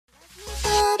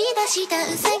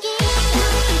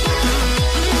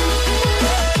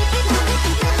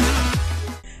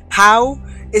How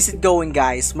is it going,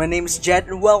 guys? My name is Jed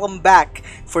and welcome back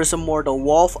for some more The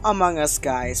Wolf Among Us,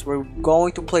 guys. We're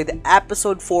going to play the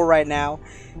episode 4 right now.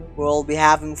 We'll be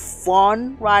having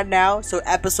fun right now. So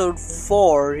episode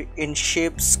 4 in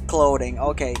sheep's clothing.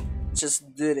 Okay,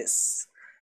 just do this.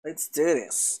 Let's do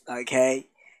this. Okay.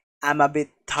 I'm a bit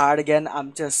tired again.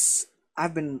 I've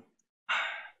been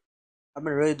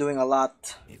really doing a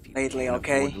lot lately,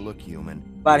 okay?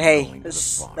 But hey,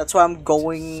 that's why I'm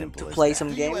going to play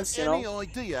some games, to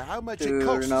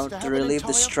relieve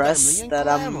the stress that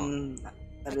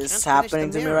is happening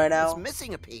to me right now.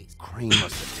 Crane must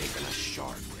have taken a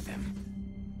shard with him.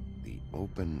 The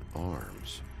open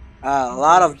arms. A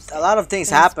lot of things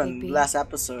happened last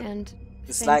episode. And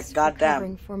it's like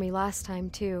goddamn. For me last time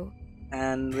too.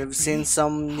 And we've seen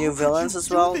some new villains as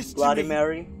well. Bloody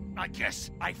Mary. I guess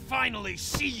I finally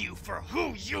see you for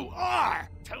who you are!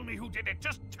 Tell me who did it!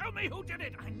 Just tell me who did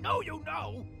it! I know you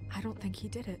know! I don't think he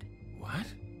did it. What?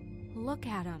 Look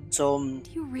at him. So, do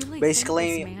you really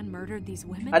basically, think this man murdered these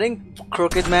women? I think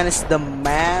Crooked Man is the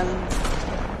man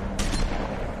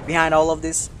behind all of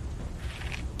this.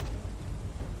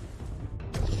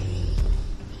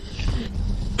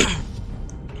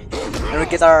 And we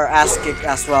get our ass kicked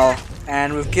as well.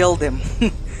 And we've killed him.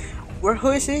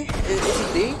 Who is he?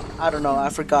 Is he D? I don't know, I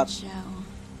forgot. Show.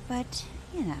 But,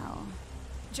 you know.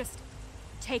 Just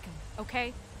take him,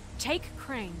 okay? Take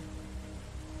Crane.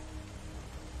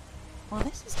 Well,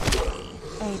 this is going to be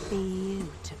a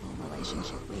beautiful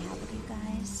relationship we have with you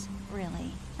guys.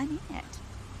 Really. I mean it.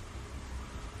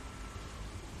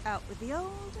 Out with the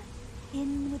old,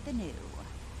 in with the new.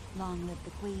 Long live the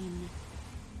queen.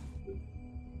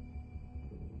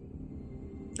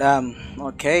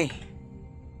 Okay.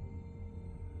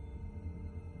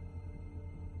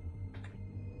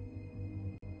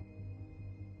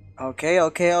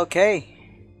 Okay.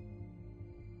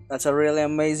 That's a really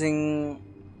amazing...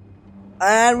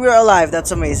 And we're alive,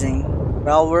 that's amazing.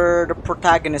 Well, we're the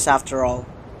protagonists after all.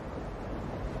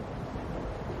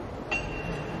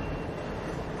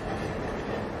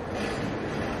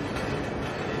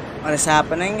 What is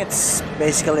happening? It's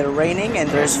basically raining and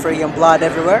there's friggin' blood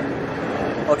everywhere.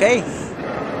 Okay.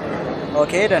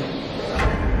 Okay then.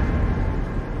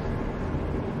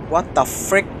 What the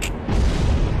frick?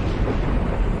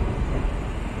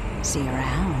 See you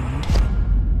around.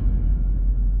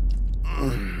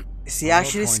 Is he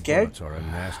actually scared? Are a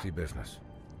nasty business.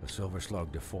 The silver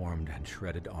slug deformed and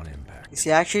shredded on impact. Is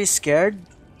he actually scared?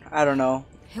 I don't know.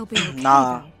 He'll be okay.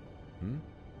 Nah.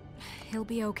 He'll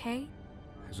be okay?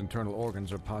 His internal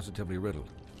organs are positively riddled.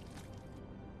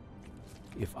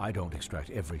 If I don't extract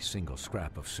every single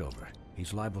scrap of silver,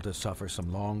 he's liable to suffer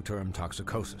some long-term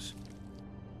toxicosis.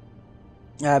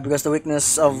 Yeah, because the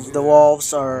weakness of the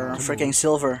wolves are freaking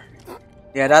silver.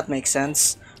 Yeah, that makes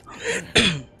sense.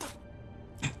 Pigby.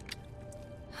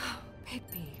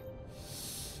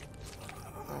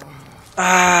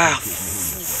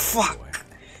 Fuck.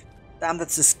 Damn,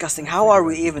 that's disgusting. How are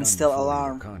we even still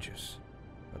alarmed? Conscious,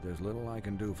 but there's little I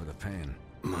can do for the pain.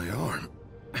 My arm.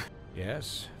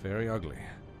 Yes, very ugly,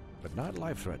 but not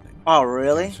life-threatening. Oh,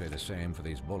 really? I'd say the same for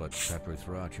these bullets peppered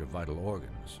throughout your vital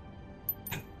organs.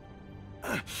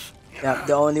 Yeah,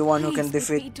 the only one who can Please,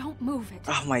 defeat... Pigby, don't move it.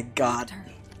 Oh my god.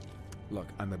 Doctor. Look,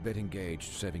 I'm a bit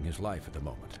engaged saving his life at the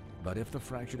moment, but if the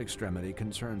fractured extremity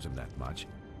concerns him that much,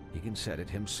 he can set it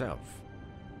himself.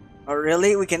 Oh,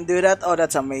 really? We can do that? Oh,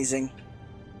 that's amazing.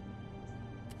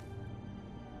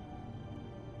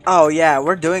 Oh, yeah,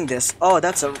 we're doing this. Oh,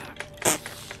 that's a...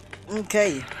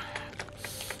 Okay.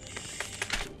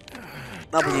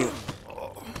 W.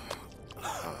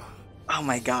 Oh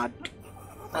my god.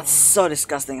 That's so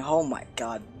disgusting. Oh my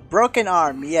god. Broken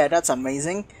arm. Yeah, that's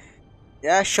amazing.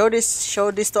 Yeah, show this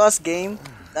to us, game.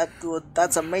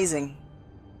 That's amazing.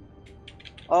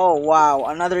 Oh wow,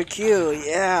 another Q.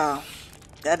 Yeah.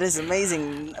 That is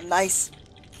amazing. Nice.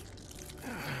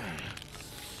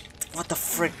 What the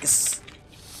frick is...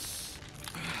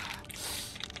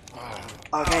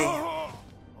 Okay.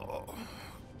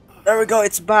 There we go,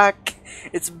 it's back.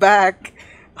 It's back.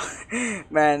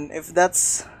 Man, if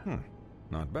that's...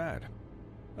 Not bad.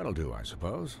 That'll do, I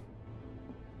suppose.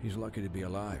 He's lucky to be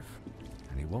alive.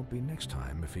 And he won't be next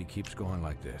time if he keeps going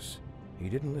like this. He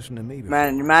didn't listen to me before.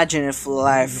 Man, imagine if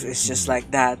life is just like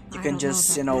that. You I can don't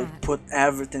just, know about that. put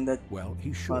everything that... Well,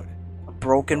 he should. A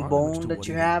broken There are limits bone to that what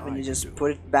you even have I and you can just do.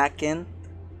 put it back in.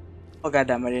 Oh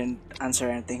goddamn, I didn't answer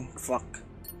anything. Fuck.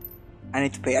 I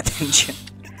need to pay attention.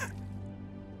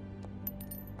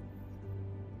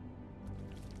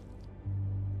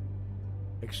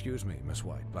 Excuse me, Miss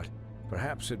White, but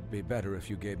Perhaps it'd be better if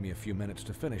you gave me a few minutes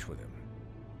to finish with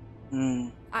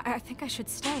him. I think I should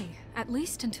stay, at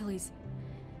least until he's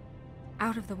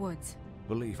out of the woods.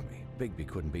 Believe me, Bigby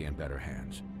couldn't be in better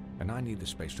hands. And I need the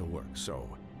space to work, so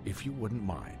if you wouldn't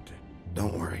mind.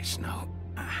 Don't worry, Snow.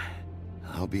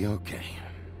 I'll be okay.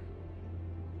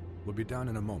 We'll be down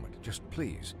in a moment. Just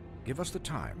please, give us the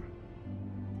time.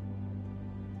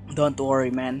 Don't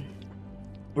worry, man.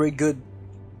 We're good.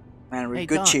 Man, we're Hey,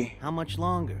 Gucci. Doc, how much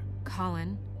longer?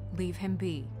 Colin, leave him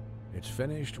be. It's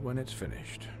finished when it's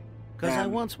finished. Because I Yeah,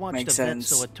 once watched a makes vet sense.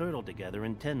 sew a turtle together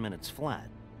in 10 minutes flat.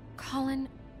 Colin,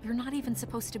 you're not even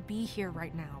supposed to be here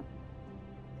right now.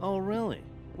 Oh, really?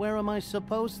 Where am I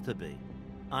supposed to be?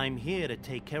 I'm here to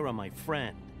take care of my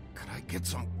friend. Could I get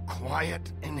some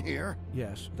quiet in here?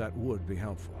 Yes, that would be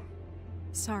helpful.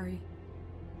 Sorry.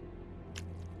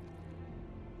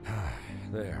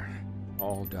 There.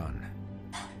 All done.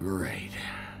 Great.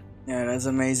 Yeah, that's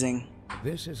amazing.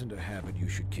 This isn't a habit you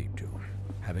should keep to.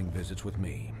 Having visits with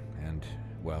me. And,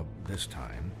 well, this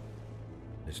time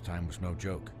was no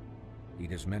joke.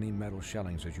 Eat as many metal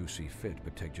shellings as you see fit,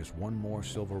 but take just one more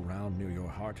silver round near your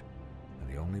heart, and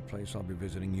the only place I'll be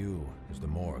visiting you is the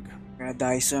morgue. We're gonna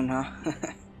die soon, huh?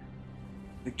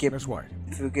 That's right.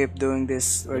 If we keep doing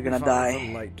this, we're He'll be gonna fine for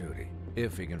die. light duty,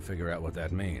 if he can figure out what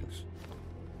that means.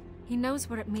 He knows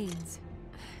what it means.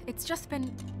 It's just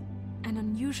been an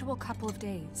unusual couple of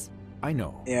days. I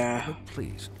know. Yeah. But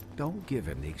please, don't give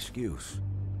him the excuse.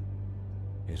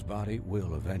 His body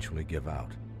will eventually give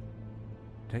out.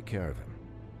 Take care of him.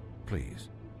 Please.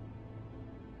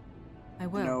 I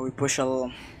will. You know, we push a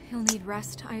little. He'll need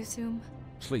rest, I assume.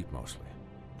 Sleep mostly.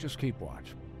 Just keep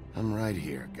watch. I'm right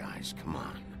here, guys. Come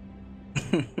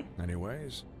on.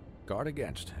 Anyways, guard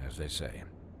against, as they say.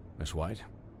 Miss White,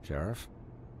 Sheriff,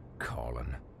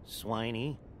 Colin.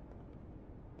 Swiney.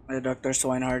 Dr.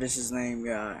 Swinehart is his name.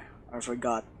 Yeah, I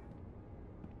forgot.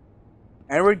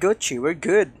 And we're Gucci. We're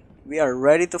good. We are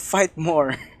ready to fight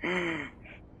more.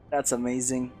 That's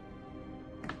amazing.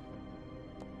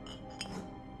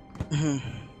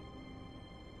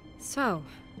 So,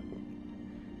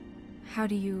 how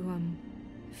do you,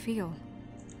 feel?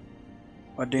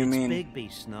 What do you It's mean?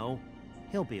 Bigby, Snow.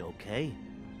 He'll be okay.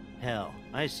 Hell,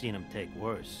 I've seen him take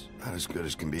worse. Not as good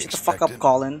as can be Shut the expected. fuck up,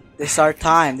 Colin. This is our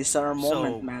time. This is our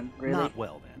moment, So, man. Really? Not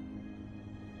well, then.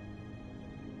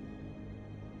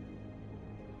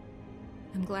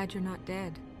 I'm glad you're not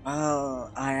dead.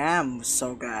 Well, I am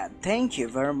so glad. Thank you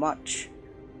very much.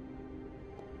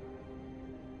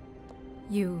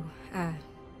 You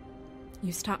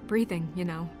stopped breathing, you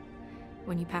know,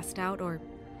 when you passed out or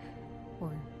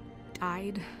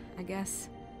died, I guess.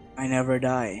 I never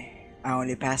die. I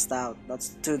only passed out.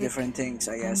 That's two different things,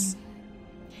 I guess.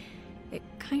 It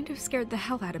kind of scared the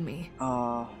hell out of me.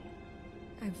 Oh,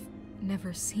 I've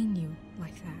never seen you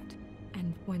like that.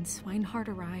 And when Swinehart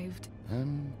arrived,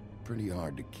 I'm pretty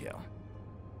hard to kill.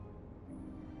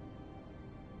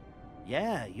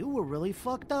 Yeah, you were really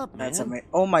fucked up, man. that's amazing.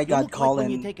 Oh my You God, look like when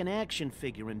you Colin. take an action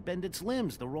figure and bend its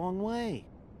limbs the wrong way.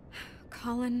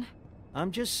 Colin,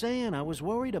 I'm just saying, I was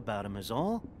worried about him is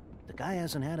all. The guy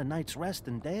hasn't had a night's rest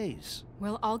in days.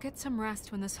 well, I'll get some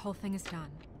rest when this whole thing is done.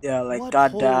 Yeah, like What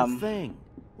goddamn. whole thing?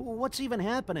 What's even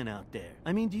happening out there?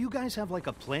 I mean, do you guys have like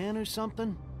a plan or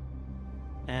something?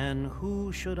 And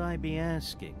who should I be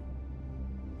asking?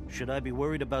 Should I be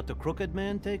worried about the Crooked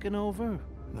Man taking over?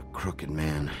 The Crooked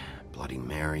Man, Bloody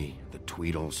Mary, the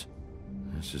Tweedles.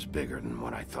 This is bigger than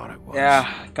what I thought it was.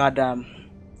 Yeah, goddamn.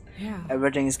 Yeah.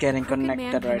 Everything is getting Crooked Man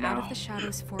connected came right out now. of the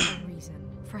shadows for a reason.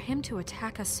 For him to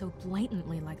attack us so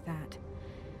blatantly like that.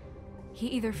 He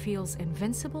either feels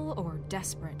invincible or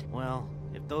desperate. Well,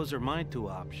 if those are my two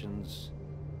options,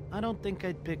 I don't think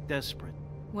I'd pick desperate.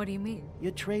 What do you mean?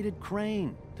 You traded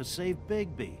Crane to save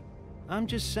Bigby. I'm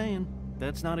just saying,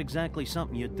 that's not exactly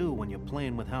something you do when you're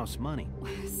playing with house money.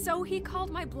 So he called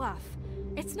my bluff.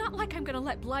 It's not like I'm gonna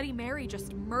let Bloody Mary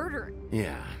just murder.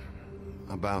 Yeah,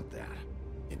 about that.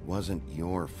 It wasn't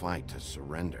your fight to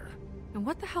surrender. And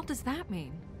what the hell does that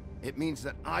mean? It means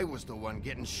that I was the one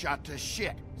getting shot to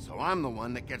shit. So I'm the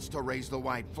one that gets to raise the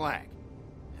white flag.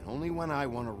 And only when I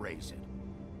want to raise it.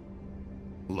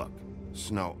 Look,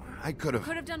 Snow, I could have...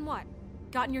 Could have done what?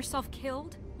 Gotten yourself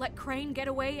killed? Let Crane get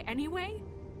away anyway?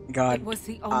 God, It was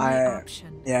the only I-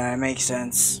 option. yeah, it makes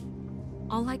sense.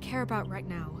 All I care about right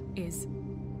now is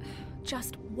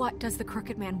just what does the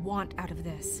Crooked Man want out of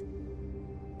this?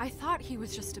 I thought he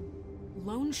was just a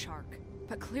loan shark,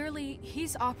 but clearly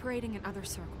he's operating in other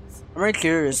circles. I'm very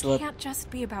curious It what can't just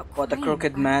be about the Crane,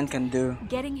 Crooked right? Man can do.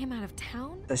 Getting him out of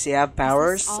town? Does he have Is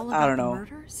powers? this all I about don't the know.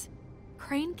 Murders?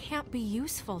 Crane can't be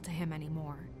useful to him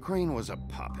anymore. Crane was a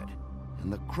puppet.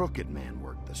 And the crooked man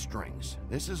worked the strings.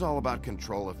 This is all about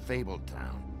control of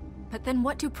Fabletown. But then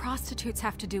what do prostitutes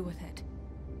have to do with it?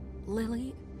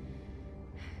 Lily?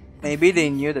 Maybe they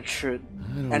knew the truth.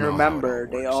 I don't And know remember, how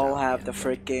it they works all out have yet, the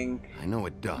but freaking I know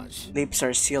it does. lips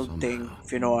are sealed thing, Somehow.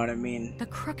 if you know what I mean. The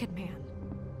Crooked Man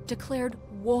declared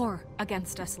war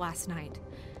against us last night.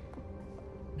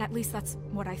 At least that's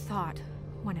what I thought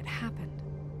when it happened.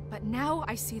 But now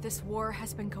I see this war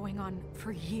has been going on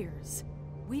for years.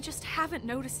 We just haven't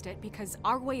noticed it because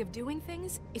our way of doing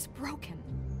things is broken.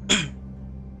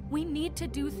 We need to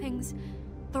do things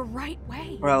the right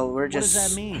way. Well, we're What does just...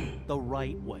 that mean, the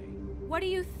right way? What do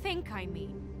you think I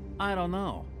mean? I don't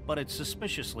know, but it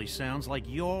suspiciously sounds like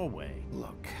your way.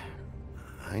 Look,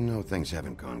 I know things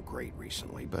haven't gone great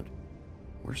recently, but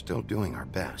we're still doing our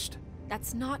best.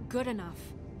 That's not good enough.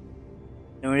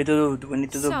 We need to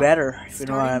do So, better, if you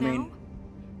know what I starting mean. now,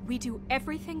 we do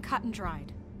everything cut and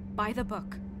dried, by the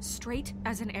book, straight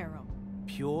as an arrow.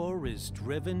 Pure as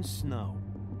driven snow.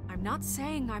 I'm not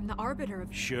saying I'm the arbiter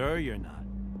of Sure you're not.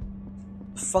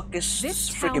 Fuck is this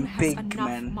town freaking has pig, enough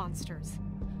man. monsters.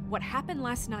 What happened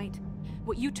last night,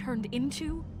 what you turned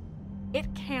into,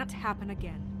 it can't happen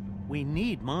again. We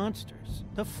need monsters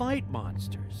to fight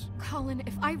monsters. Colin,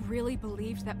 if I really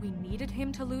believed that we needed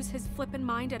him to lose his flippin'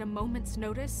 mind at a moment's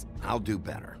notice, I'll do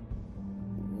better.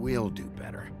 We'll do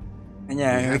better. And We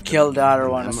yeah, we have to killed the other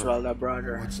keep one as remembering. well, the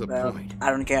brother. What's the Well, point? I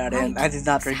don't care. I did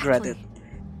not regret it.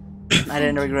 Exactly. I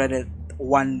didn't regret it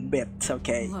one bit.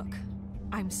 Okay. Look,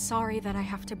 I'm sorry that I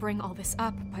have to bring all this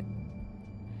up, but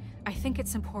I think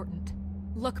it's important.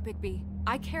 Look, Bigby,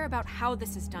 I care about how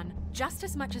this is done just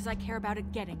as much as I care about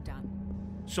it getting done.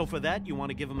 So for that, you want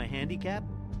to give him a handicap?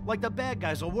 Like the bad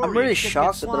guys will worry. I'm really if shit shocked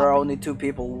gets that there are sloppy. only 2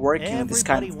 people working on this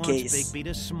kind of Everybody case. wants Bigby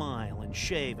to smile and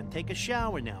shave and take a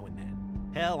shower now and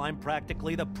then. Hell, I'm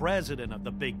practically the president of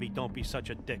the Bigby Don't Be Such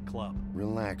a Dick Club.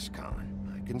 Relax, Colin.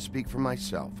 I can speak for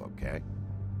myself, okay?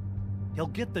 He'll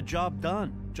get the job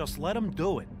done. Just let him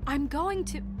do it. I'm going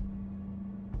to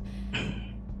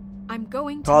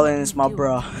Colin let is him my do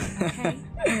bro. it, okay?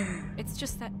 It's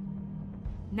just that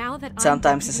now that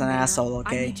Sometimes I'm he's an deputy mayor, asshole,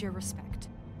 okay? I need your respect.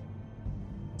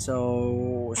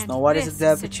 So, And Snow White is this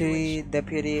the situation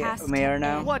deputy has to mayor end.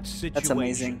 now? What situation? That's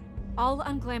amazing. All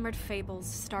unglamored fables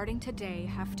starting today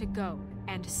have to go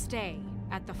and stay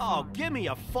at the Oh, farm. give me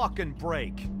a fucking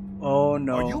break. Oh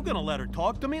no. Are you gonna let her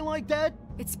talk to me like that?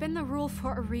 It's been the rule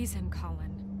for a reason,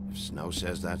 Colin. If Snow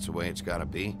says that's the way it's gotta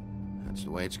be, that's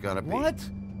the way it's gotta be. What?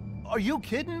 Are you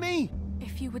kidding me?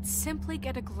 If you would simply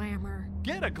get a glamour.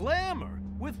 Get a glamour?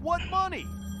 With what money?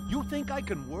 You think I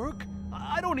can work?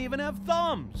 I don't even have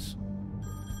thumbs.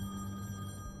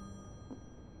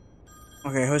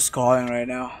 Okay, who's calling right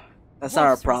now? That's not our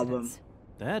Wolf's problem. residence.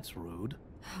 That's rude.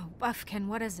 Oh, Buffkin,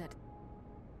 what is it?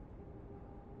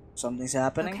 Something's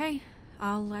happening? Okay,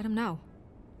 I'll let him know.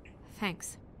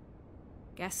 Thanks.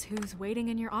 Guess who's waiting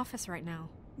in your office right now?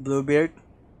 Bluebeard?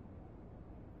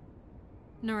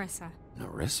 Narissa.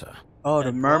 Narissa? Oh,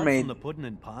 the That broad mermaid. from the pudding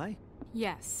and pie?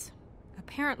 Yes.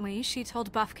 Apparently, she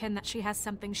told Buffkin that she has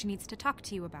something she needs to talk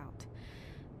to you about.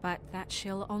 But that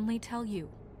she'll only tell you.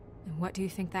 And what do you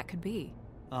think that could be?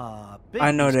 I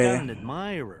know Bigby's that. got an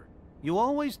admirer. You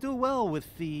always do well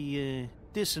with the,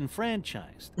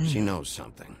 disenfranchised. She knows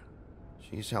something.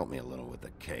 She's helped me a little with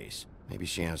the case. Maybe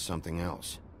she has something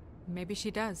else. Maybe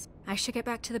she does. I should get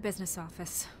back to the business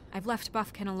office. I've left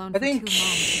Buffkin alone I for too long think-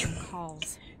 taking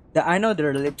calls. I know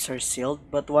their lips are sealed,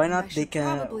 but why And I not they should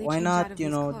can probably why change out not, of you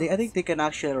these know, I think clothes. they can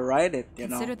actually write it, you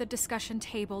Consider know. the discussion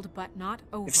tabled but not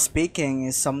over. If speaking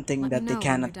is something Let that me they know when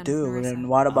cannot you're done do, with then Narissa.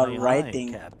 what about Aye, aye,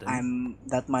 writing? Captain.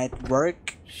 That might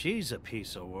work, She's a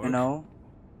piece of work. you know.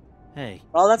 Hey,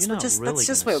 Well, that's you're not just really that's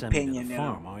just gonna my send me to opinion, the you know.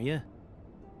 farm, are you?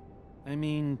 I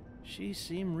mean, she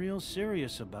seemed real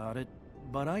serious about it,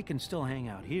 but I can still hang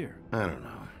out here. I don't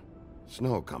know.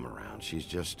 Snow will come around. She's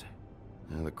just...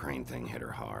 the crane thing hit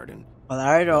her hard, and Well,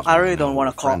 I That's really why don't I'm want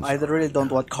to call. friends I are really right don't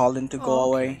now. want Colin to go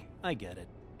Oh, okay. away. I get it.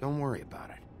 don't worry about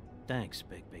it. Thanks,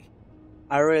 Bigby.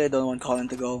 I really don't want Colin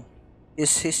to go.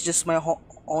 He's just my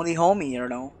only homie, you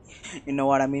know. You know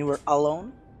what I mean? We're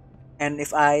alone, and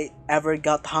if I ever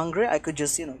got hungry, I could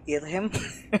just eat him.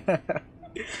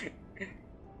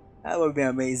 That would be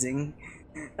amazing.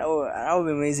 That would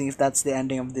be amazing if that's the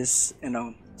ending of this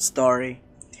story,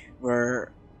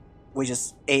 where we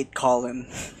just ate Colin.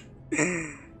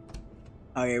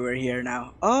 Okay, we're here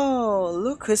now. Oh,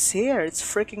 look who's here! It's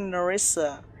freaking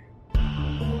Narissa.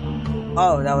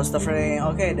 Oh, that was the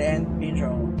freaking the end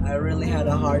intro. I really had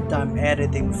a hard time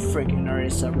editing freaking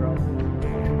Narissa, bro.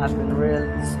 I've been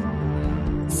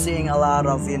really seeing a lot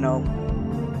of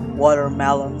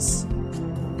watermelons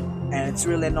and it's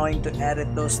really annoying to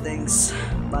edit those things,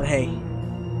 but hey,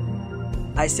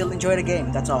 I still enjoy the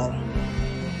game, that's all.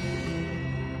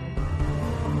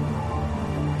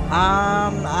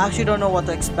 I actually don't know what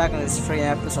to expect in this free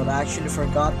episode. I actually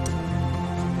forgot.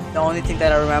 The only thing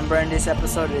that I remember in this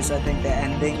episode is I think the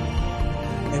ending.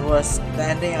 The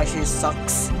ending actually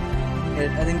sucks.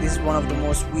 I think this is one of the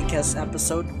most weakest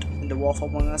episode in The Wolf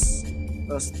Among Us,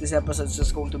 because this episode is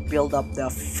just going to build up the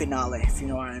finale, if you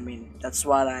know what I mean. That's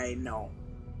what I know.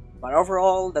 But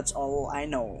overall, that's all I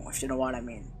know, if you know what I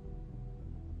mean.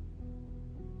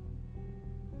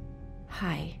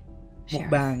 Hi, Sheriff.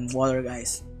 Mukbang water,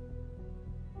 guys.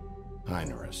 Hi,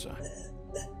 Narissa.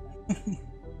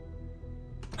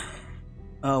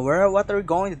 What are we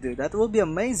going to do? That will be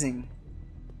amazing.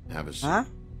 Have a seat. Huh?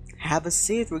 Have a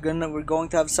seat. We're going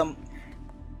to have some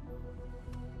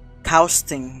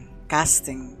casting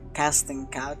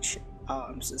couch. Oh,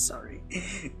 I'm so sorry.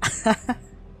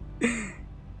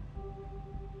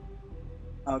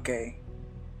 Okay.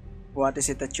 What is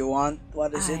it that you want?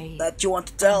 What is it that you want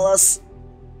to tell us?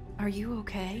 Are you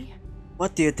okay?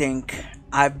 What do you think?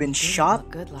 I've been You shot.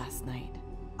 looked good last night.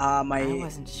 My I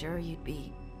wasn't sure you'd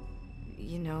be,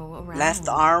 around. left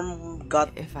arm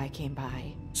If I came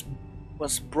by.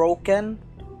 was broken,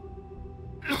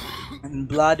 and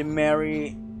Bloody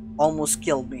Mary almost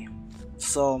killed me.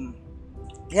 So,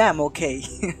 yeah, I'm okay.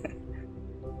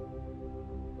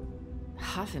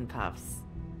 Huff and puffs.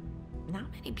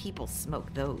 Not many people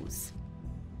smoke those.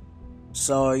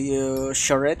 So you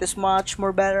sure it is much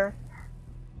more better?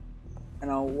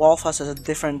 Wolf has a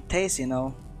different taste,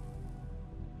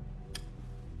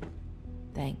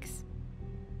 Thanks.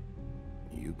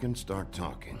 You can start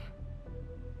talking.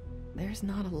 There's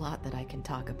not a lot that I can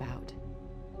talk about.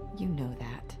 You know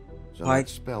that. So Like-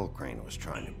 that spell Crane was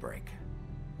trying to break.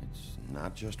 It's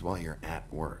not just while you're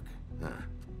at work, huh?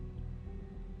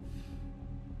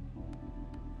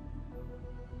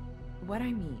 What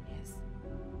I mean is,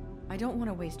 I don't want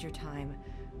to waste your time,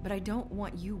 but I don't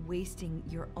want you wasting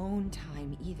your own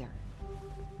time either.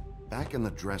 Back in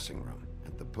the dressing room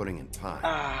at the Pudding and Pie,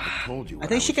 I told you. I what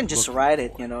think she was can just looking write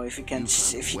it, for. if you can, You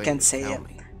found if a you way can to say tell it.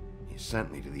 me. You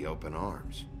sent me to the open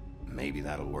arms. Maybe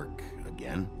that'll work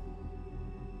again.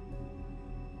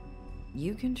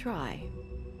 You can try.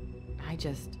 I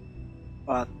just...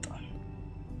 But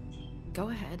Go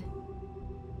ahead.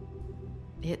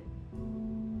 It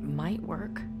might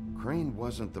work. Crane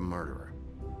wasn't the murderer.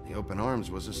 The open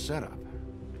arms was a setup.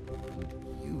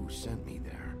 You sent me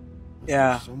there. Was there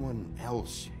Yeah. someone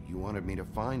else you wanted me to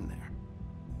find there?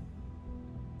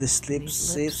 the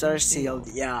safes are sealed.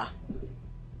 Yeah.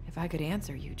 If I could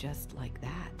answer you just like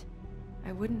that,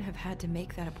 I wouldn't have had to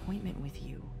make that appointment with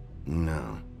you.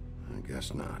 No, I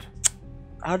guess not.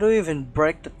 How do we even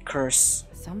break that curse?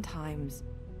 Sometimes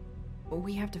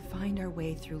we have to find our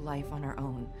way through life on our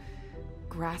own,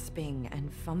 grasping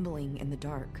and fumbling in the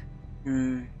dark.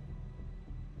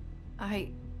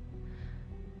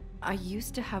 I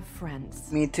used to have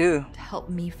friends Me too. to help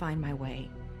me find my way,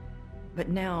 but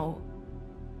now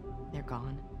they're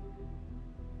gone,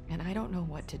 and I don't know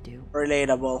what to do.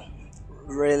 Relatable.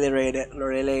 Really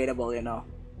relatable,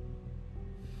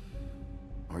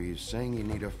 Are you saying you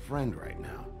need a friend right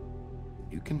now?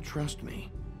 You can trust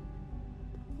me.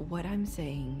 What I'm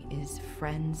saying is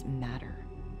friends matter,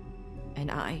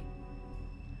 and I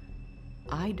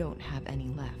don't have any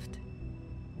left.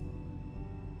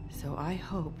 So I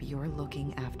hope you're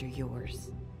looking after yours.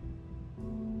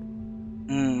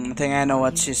 I think I know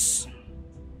what she's...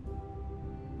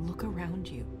 Look around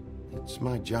you. It's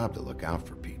my job to look out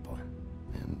for people,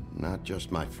 and not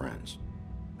just my friends.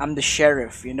 I'm the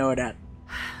sheriff, you know that.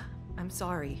 I'm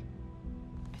sorry.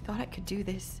 I thought I could do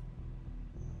this.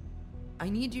 I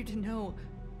need you to know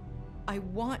I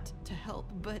want to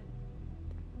help, but...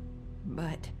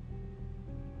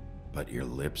 But your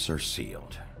lips are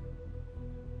sealed.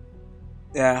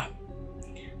 Yeah.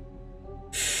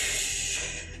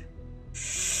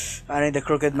 I think the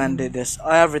crooked man did this.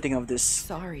 Everything of this.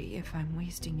 Sorry if I'm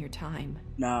wasting your time.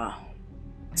 Nah. I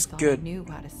It's thought good. I knew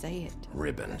how to say it.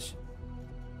 Ribbons.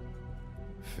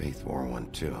 Faith wore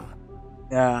one too.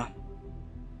 Yeah.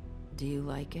 Do you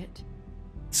like it?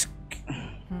 It's-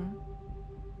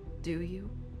 Do you?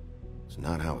 It's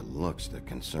not how it looks that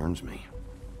concerns me.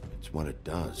 It's what it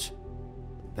does.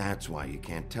 That's why you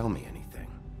can't tell me anything.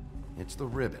 It's the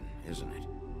ribbon, isn't it?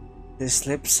 His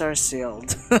lips are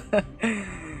sealed.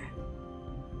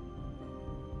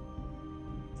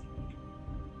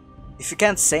 If you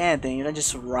can't say anything, you can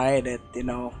just write it,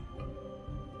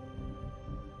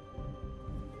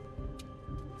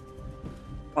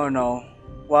 Oh no.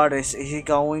 What is he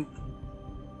going?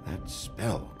 That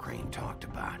spell Crane talked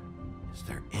about. Is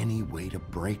there any way to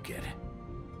break it?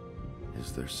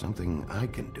 Is there something I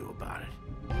can do about it?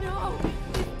 No!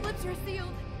 These lips are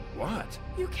sealed. What?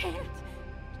 You can't.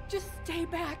 Just stay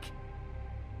back.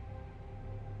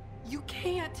 You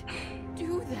can't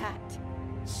do that.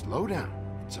 Slow down.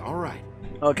 It's all right.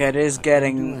 Okay, it is I can't do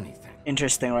getting anything.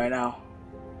 interesting right now.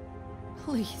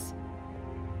 Please,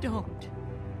 don't.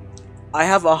 I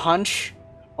have a hunch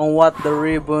on what the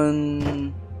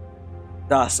ribbon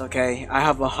does, okay? I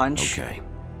have a hunch. Okay.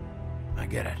 I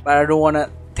get it. But I don't want to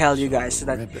tell you guys so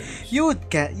that Ribbons.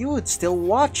 you would still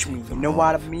watch me. You know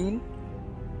what I mean?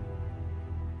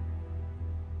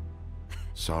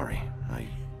 Sorry. I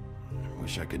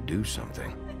wish I could do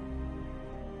something.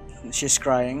 She's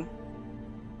crying.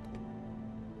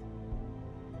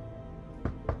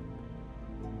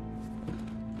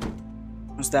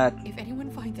 What's that? If anyone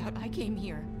finds out I came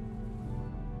here,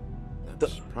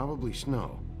 That's probably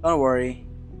snow. Don't worry.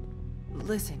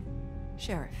 Listen,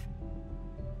 Sheriff.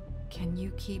 Can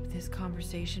you keep this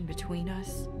conversation between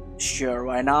us? Sure,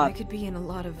 why I not? could be in a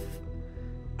lot of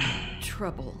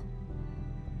trouble.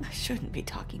 I shouldn't be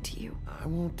talking to you. I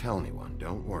won't tell anyone,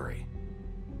 don't worry.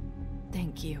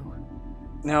 Thank you.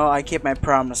 No, I keep my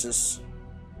promises.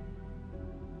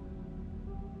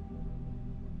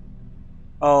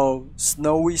 Oh,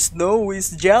 Snowy's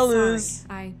jealous.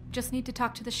 sorry. I just need to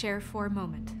talk to the sheriff for a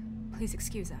moment. Please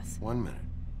excuse us. 1 minute.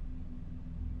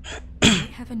 I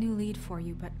have a new lead for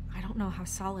you, but I don't know how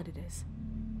solid it is.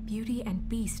 Beauty and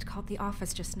Beast called the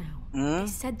office just now. They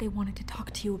said they wanted to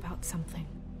talk to you about something.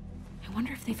 I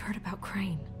wonder if they've heard about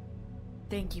Crane.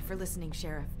 Thank you for listening,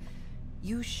 Sheriff.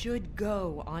 You should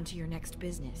go on to your next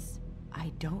business.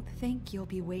 I don't think you'll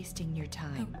be wasting your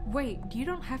time. Wait, you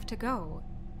don't have to go.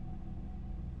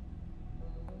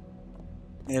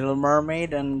 Little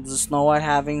Mermaid and Snow White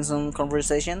having some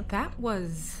conversation. That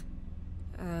was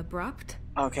abrupt.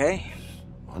 Okay.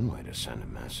 One way to send a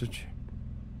message.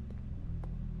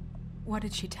 What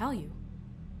did she tell you?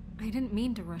 I didn't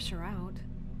mean to rush her out.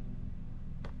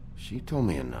 She told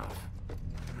me enough.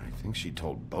 I think she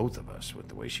told both of us with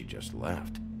the way she just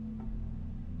left.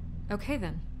 Okay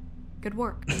then. Good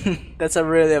work. That's a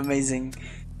really amazing.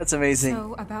 That's amazing.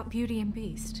 So, about Beauty and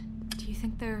Beast, do you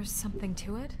think there's something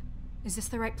to it? Is this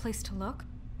the right place to look?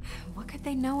 What could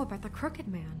they know about the Crooked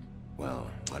Man? Well,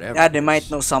 whatever. Yeah, they it might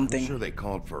is, know something. I'm sure they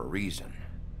called for a reason.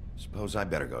 Suppose I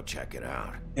better go check it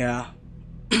out. Yeah.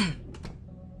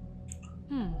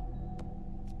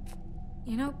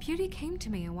 You know, Beauty came to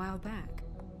me a while back.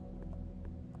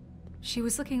 She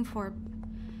was looking for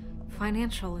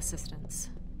financial assistance.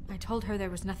 I told her there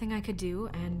was nothing I could do,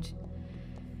 and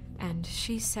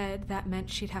she said that meant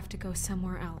she'd have to go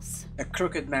somewhere else. A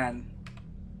crooked man.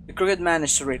 The crooked man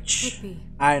is rich. Bigby,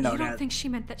 I know you don't that. think she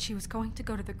meant that she was going to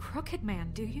go to the Crooked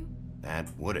Man, do you? That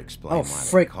would explain Oh, why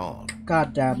frick. they called. We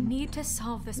Goddamn. need to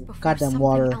solve this before Goddamn something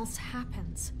water. else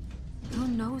happens. Who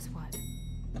knows what?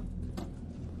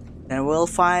 Then we'll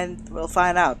find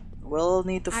out. We'll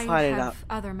need to I find it have out.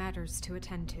 other matters to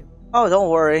attend to. Oh, don't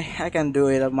worry. I can do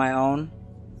it on my own.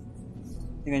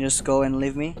 You can just go and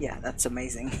leave me? Yeah, that's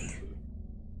amazing.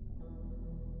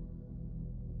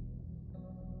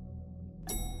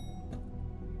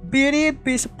 Beauty and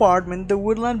Beast apartment, the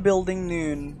Woodland Building,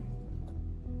 noon.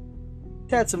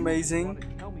 That's amazing.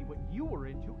 Tell me what you were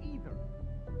into either.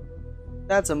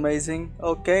 That's amazing.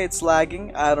 Okay, it's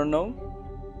lagging. I don't know.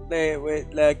 Wait,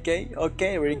 okay,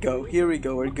 here we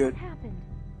go. We're good. Happened.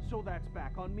 So that's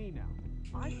back on me now.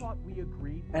 I thought we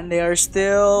agreed. And they are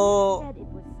still... Said it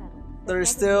was settled. They're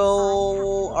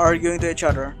still arguing to each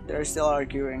other. They're still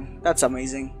arguing. That's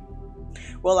amazing.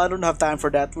 Well, I don't have time for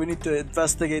that. We need to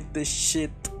investigate this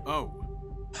shit. Oh.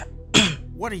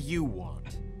 What do you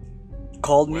want?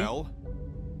 Called me? Well,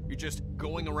 you're just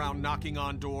going around knocking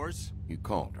on doors? You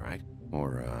called, right?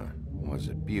 Or, was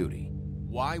it Beauty?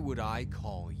 Why would I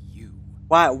call you?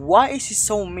 Why is he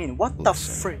so mean? What the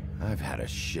Listen, frick? I've had a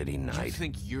shitty You night,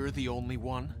 think you're the only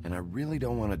one? and I really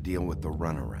don't want to deal with the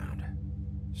runaround.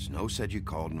 Snow said you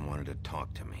called and wanted to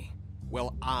talk to me.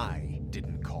 Well, I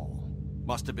didn't call.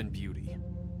 Must have been Beauty.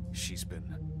 She's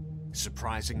been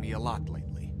surprising me a lot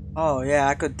lately. Oh yeah,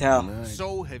 I could tell. And I-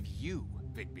 So have you,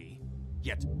 Bigby.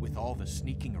 Yet, with all the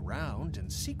sneaking around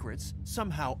and secrets,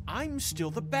 somehow I'm still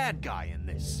the bad guy in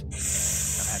this.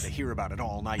 I've had to hear about it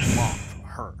all night long from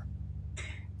her.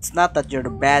 It's not that you're the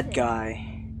bad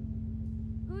guy.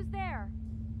 Who's there?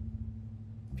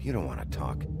 If you don't want to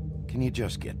talk, can you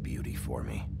just get Beauty for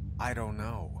me? I don't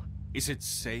know. Is it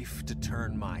safe to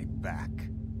turn my back?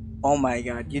 Oh my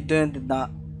god, you did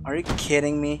not. Are you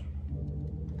kidding me?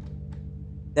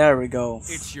 There we go.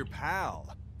 It's your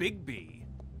pal, Bigby.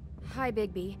 Hi,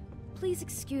 Bigby. Please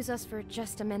excuse us for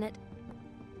just a minute.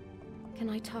 Can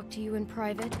I talk to you in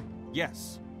private?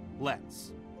 Yes,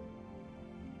 let's.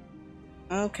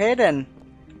 Okay then.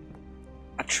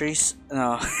 Patrice,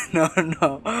 no,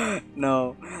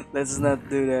 no. Let's not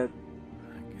do that.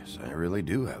 I guess I really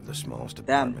do have the smallest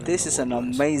Damn, apartment. this in is the an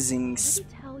Woodlands. amazing.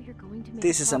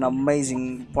 This is an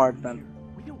amazing apartment.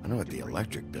 I know what the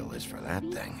electric bill is for that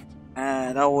thing.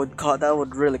 And that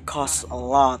would really cost a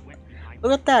lot.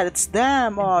 Look at that, it's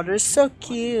them. Oh, they're so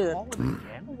cute.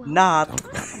 Not.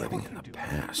 Talk about living in the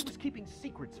past. Keeping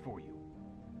secrets for you.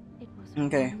 It was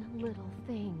Okay. one little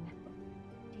thing.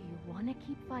 Do you want to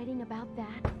keep fighting about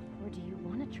that, or do you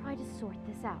want to try to sort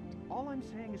this out? All I'm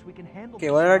saying is we can handle Okay,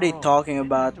 this what on are they our own. talking We don't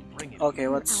about? have to bring it Okay,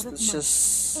 here. let's Out of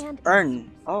just money and earn. answers.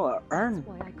 Oh, earn. That's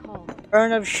why I called.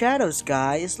 Urn of Shadows,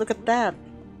 guys. Look at that.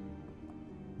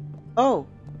 Oh.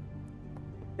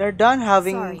 They're done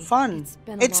having Sorry, fun. it's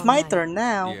been a It's long my night. turn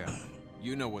now. Yeah,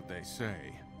 you know what they say.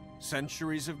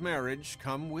 Centuries of marriage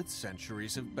come with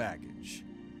centuries of baggage.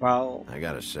 Well, I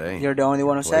gotta say, you're the only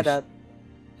one who said place- that.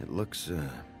 it looks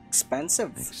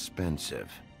Expensive.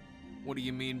 expensive. What do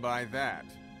you mean by that?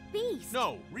 Beast!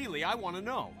 No, really, I want to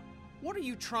know. What are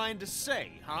you trying to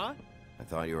say, huh? I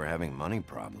thought you were having money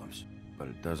problems, but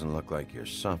it doesn't look like you're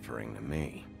suffering to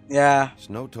me. Yeah.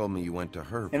 Snow told me you went to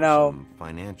her for You know- some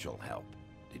financial help.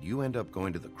 Did you end up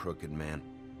going to the Crooked Man?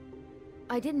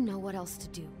 I didn't know what else to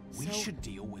do. We so should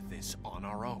deal with this on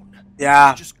our own.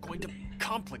 Yeah. We're just going to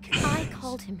complicate I things.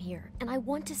 called him here, and I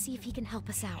want to see if he can help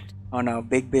us out. Oh no,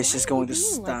 Big Bish is Why are going you to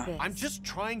being like stop. this? I'm just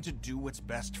trying to do what's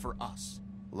best for us.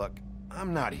 Look,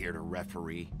 I'm not here to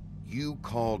referee. You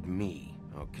called me,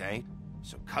 okay?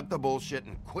 So cut the bullshit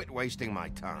and quit wasting my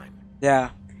time.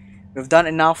 Yeah. We've done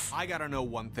enough. I gotta know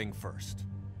one thing first.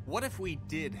 What if we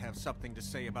did have something to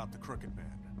say about the Crooked Man?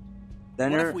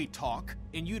 Then What you're, if we talk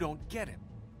and you don't get him?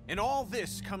 And all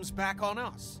this comes back on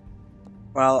us?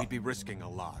 well, We'd be risking a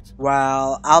lot.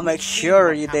 I'll make We've seen sure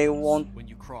what they happens won't. when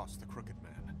you cross the Crooked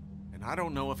Man. And I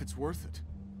don't know if it's worth it.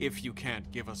 If you can't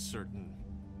give us certain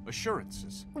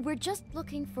assurances. We're just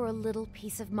looking for a little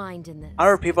peace of mind in this.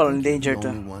 Other people in You're danger the too.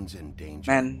 only ones in danger.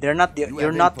 Man, they're not the. You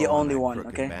You're have not the info on only that one.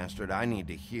 crooked Okay. bastard, I need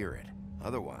to hear it.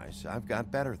 Otherwise, I've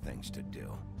got better things to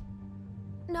do.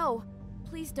 No,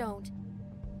 please don't.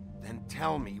 Then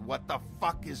tell me what the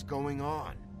fuck is going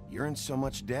on? You're in so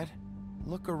much debt?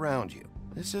 Look around you.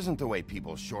 This isn't the way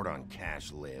people short on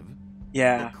cash live.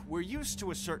 Yeah. Look, we're used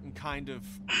to a certain kind of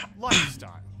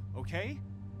lifestyle, okay?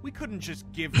 We couldn't just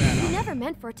give that We up. never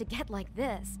meant for it to get like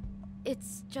this.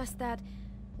 It's just that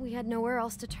we had nowhere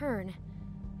else to turn,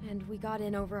 and we got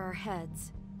in over our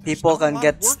heads. There's People not a can lot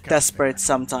get of work out desperate there.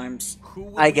 sometimes. Who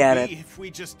would I we get be it. if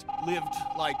we just lived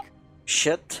like...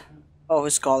 Shit. Oh,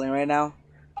 who's calling right now?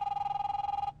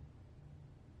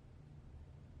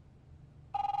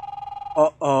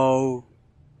 Uh-oh.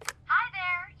 Hi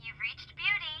there, you've reached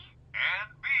Beauty. And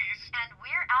Beast. And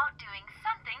we're out doing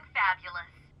something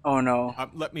fabulous. Oh no.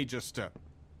 let me just, A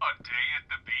day at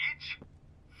the beach?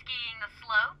 Skiing the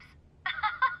slopes.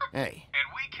 Hey, And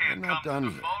we can't We're not come done to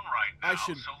the yet. phone right now, I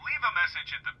should- so leave a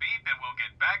message at the beep and we'll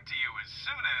get back to you as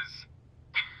soon as...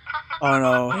 Oh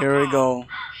no, here we go.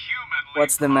 Humanly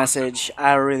What's the possible. message?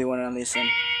 I really want to listen.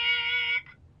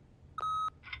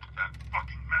 That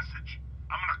fucking message.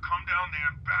 I'm gonna come down there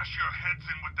and bash your heads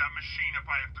in with that machine if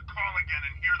I have to call again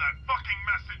and hear that fucking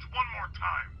message one more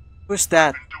time. Who's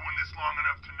that? I've been doing this long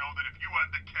enough to know that if you had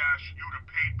the cash, you'd have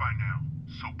paid by now.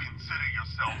 So consider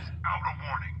yourselves out of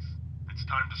warnings. It's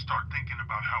time to start thinking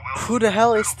about how else... Who the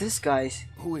hell is this, guys?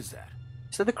 who is that?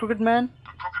 Is that the Crooked Man?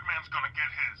 The Crooked Man's gonna get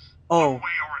his. Oh. One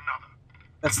way or another.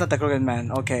 That's not the Crooked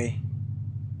Man. Okay.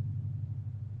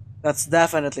 That's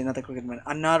definitely not the Crooked Man.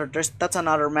 That's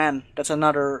another man. That's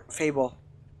another Fable.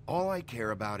 All I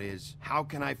care about is, how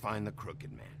can I find the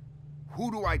Crooked Man? Who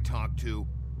do I talk to?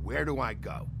 Where do I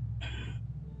go?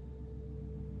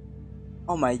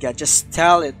 Oh my god, just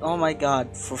tell it. Oh my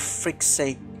god, for frick's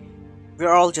sake.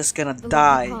 We're all just gonna The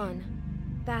die. Lucky Pawn.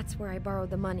 That's where I borrowed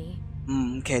the money.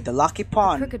 Okay, the Lucky The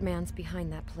Pawn. Crooked Man's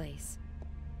behind that place.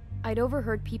 I'd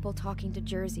overheard people talking to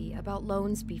Jersey about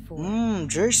loans before.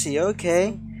 Jersey,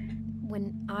 okay.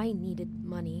 When I needed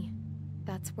money,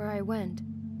 that's where I went.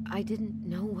 I didn't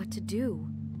know what to do.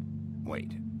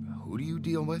 Wait, who do you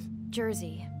deal with?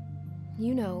 Jersey.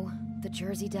 You know, the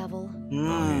Jersey Devil.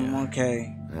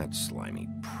 Okay. That slimy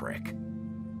prick.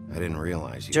 I didn't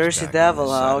realize he was Jersey back on this Devil,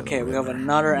 side of the okay, we have river.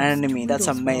 another enemy. That's Tweedles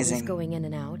were always amazing. going in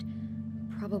and out.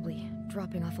 Probably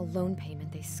dropping off a loan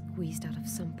payment they squeezed out of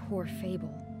some poor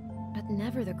Fable. But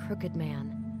never the Crooked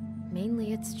Man.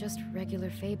 Mainly it's just regular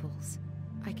Fables.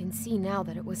 I can see now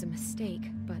that it was a mistake,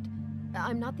 but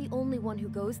I'm not the only one who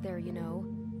goes there, you know.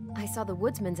 I saw the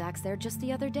Woodsman's axe there just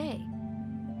the other day.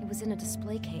 It was in a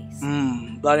display case.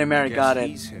 Bloody Mary got it.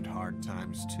 He's hit hard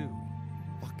times too.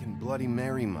 Fucking Bloody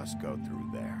Mary must go through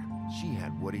there. She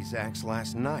had Woody's axe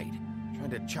last night, trying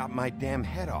to chop my damn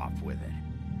head off with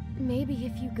it. Maybe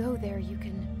if you go there, you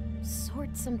can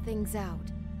sort some things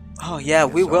out. Oh yeah,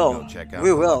 we Guess I'll will. go check out We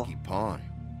the will. Lucky Pawn.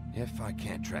 If I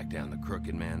can't track down the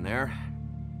Crooked Man there,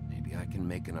 maybe I can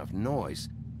make enough noise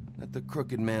that the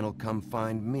Crooked Man will come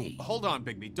find me. Hold on,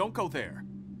 Bigby. Don't go there.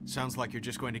 Sounds like you're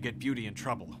just going to get Beauty in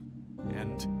trouble.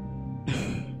 And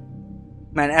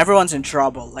Man, everyone's in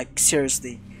trouble. Like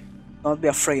seriously, don't be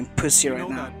a freaking pussy you right know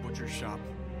now. that butcher shop,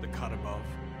 the cut above?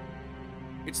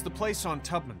 It's the place on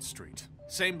Tubman Street.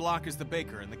 Same block as the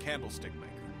baker and the candlestick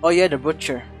maker. Oh yeah, the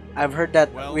butcher. I've heard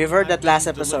that. Well, We've heard I've that last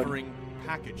been episode. delivering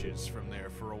packages from there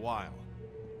for a while.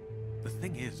 The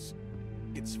thing is,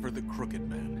 it's for the Crooked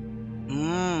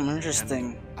Man.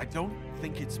 Interesting. And I don't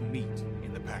think it's meat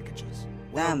in the packages.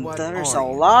 Damn, what there's are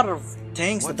a you? lot of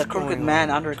things that What's the Crooked going Man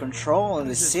on? under control in the How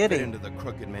does this fit city. into the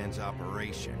Crooked Man's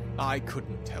operation? I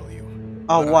couldn't tell you.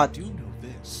 Oh, But what? I do know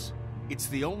this. It's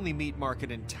the only meat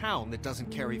market in town that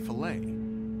doesn't carry filet.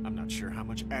 I'm not sure how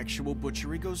much actual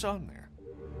butchery goes on there.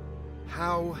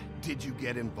 How did you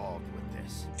get involved with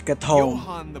this? Get home.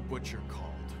 Johann the butcher called.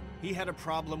 He had a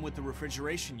problem with the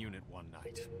refrigeration unit one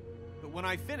night. But when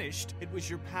I finished, it was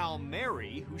your pal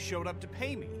Mary who showed up to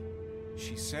pay me.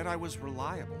 She said I was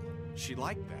reliable. She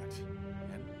liked that.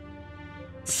 And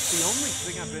it's the only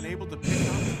thing I've been able to pick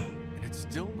up, and it's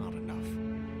still not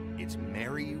enough. It's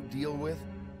Mary you deal with?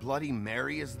 Bloody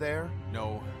Mary is there?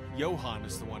 No, Johann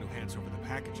is the one who hands over the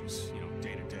packages,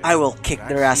 day to day. I will kick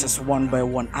their asses one by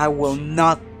one. I will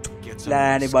not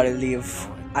let anybody leave.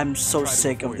 I'm so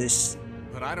sick of this.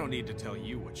 But I don't need to tell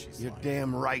you what she's You're like.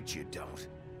 damn right you don't.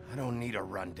 I don't need a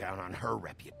rundown on her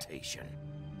reputation.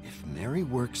 If Mary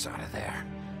works out of there,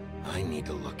 I need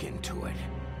to look into it.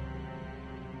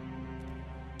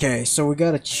 Okay, so we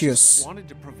gotta Just choose. wanted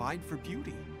to provide for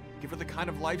Beauty. Give her the kind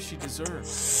of life she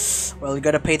deserves. Well, you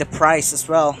gotta pay the price as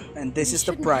well, and this You is the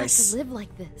shouldn't price. have to live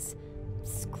like this,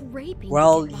 scraping. to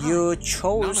Well, get by. you None of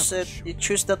chose us it. should. You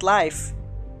choose that life.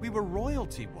 We were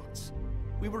royalty once.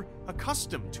 We were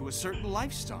accustomed to a certain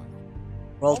lifestyle.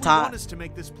 Well, All we want time. is to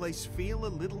make this place feel a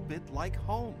little bit like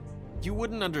home. You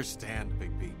wouldn't understand,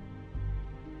 Bigby.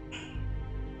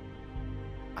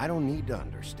 I don't need to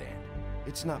understand.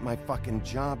 It's not my fucking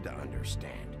job to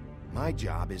understand. My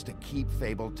job is to keep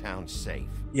Fabletown safe.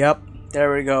 Yep,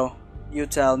 there we go. You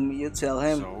tell me. You tell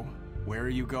him. So, where are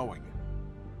you going?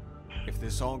 If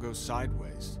this all goes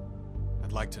sideways,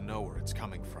 I'd like to know where it's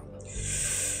coming from.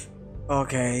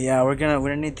 Okay, yeah, we're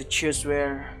gonna need to choose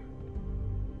where.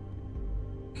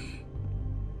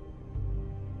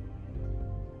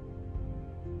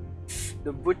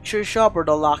 The butcher shop or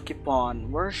the lucky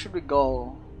pawn? Where should we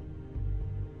go?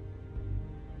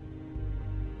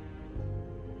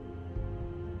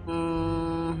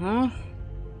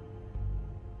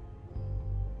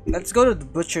 Let's go to the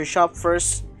butcher shop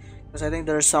first, because I think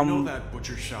there's You know some. that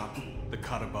butcher shop, the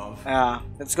cut above? Yeah,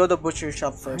 let's go to the butcher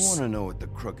shop I first. want to know what the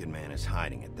Crooked Man is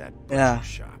hiding at that butcher Yeah,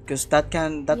 shop. because that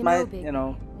might, Big, you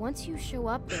know. once you show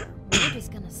up there, word is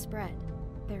gonna spread.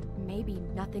 There may be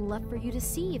nothing left for you to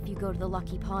see if you go to the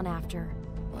Lucky Pawn after.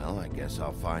 Well, I guess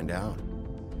I'll find out.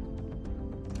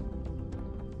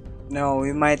 No,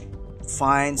 we might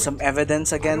find some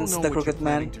evidence against I the don't know what Crooked you're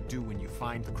planning Man. to do when you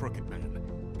find the Crooked Man,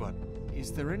 but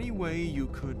is there any way you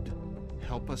could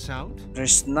help us out?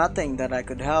 There's nothing that I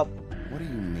could help. What do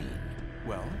you mean?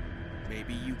 Well,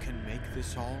 maybe you can make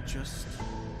this all just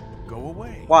go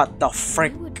away. What the I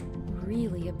frick? would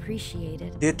really appreciate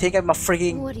it. Do you think I'm a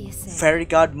freaking What do you say? fairy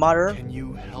godmother? Can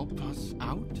you help us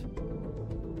out?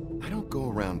 I don't go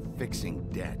around fixing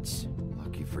debts.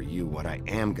 Lucky for you, what I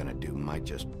am gonna do might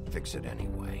just fix it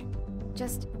anyway.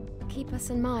 Just keep us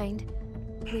in mind,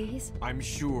 please. I'm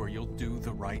sure you'll do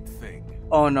the right thing.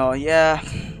 Oh no, yeah.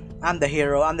 I'm the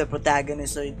hero, I'm the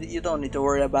protagonist, so you don't need to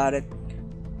worry about it.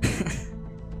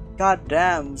 God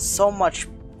damn, so much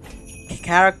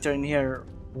character in here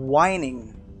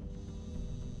whining.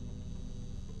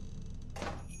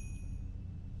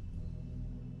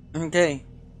 Okay.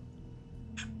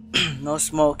 No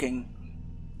smoking.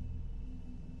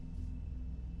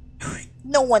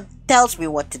 No one tells me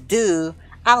what to do.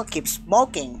 I'll keep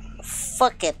smoking.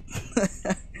 Fuck it.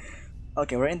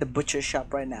 Okay, we're in the butcher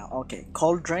shop right now. Okay,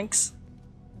 cold drinks.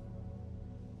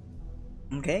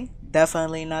 Okay,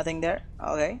 definitely nothing there.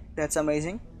 Okay, that's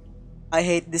amazing. I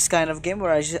hate this kind of game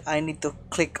where I need to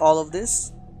click all of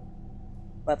this.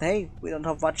 But hey, we don't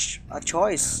have much a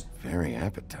choice. Very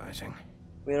appetizing.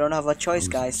 We don't have a choice,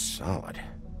 Food's guys. Solid.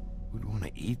 Who'd want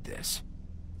to eat this?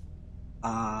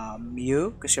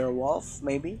 You, because you're a wolf,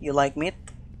 maybe? You like meat?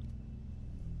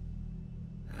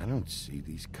 I don't see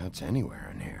these cuts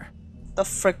anywhere in here. The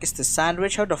frick is the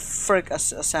sandwich? How the frick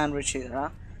is a sandwich here, huh?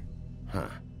 Huh.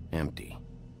 Empty.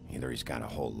 Either he's got a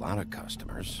whole lot of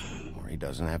customers, or he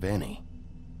doesn't have any.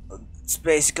 It's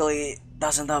basically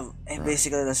doesn't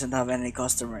have any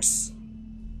customers.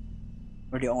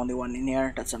 We're the only one in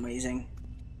here. That's amazing.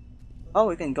 Oh,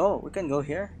 we can go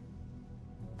here.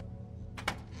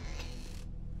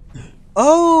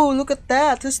 Oh, look at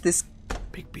that. Who's this?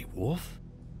 Bigby Wolf?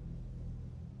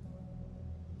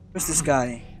 Who's this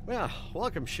guy? Well,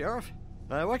 welcome, Sheriff.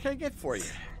 What can I get for you?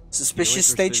 Suspicious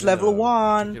stage level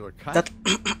 1.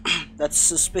 That's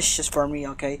suspicious for me,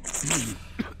 okay?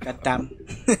 God damn.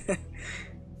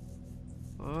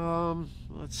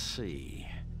 Let's see.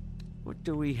 What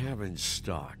do we have in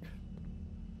stock?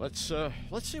 Let's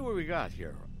see what we got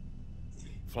here.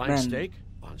 Flank steak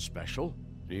on special.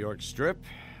 New York strip.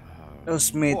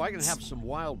 Those meats. Oh, I can have some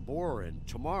wild boar in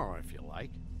tomorrow if you like.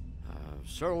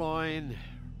 Sirloin.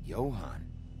 Johan.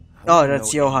 Oh,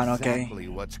 that's Johan, okay. Exactly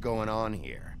what's going on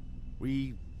here.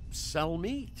 We sell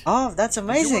meat. Oh, that's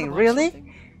amazing.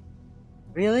 Really?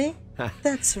 Really?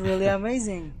 That's really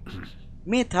amazing.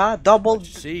 Meat, huh? Double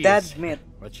dead meat.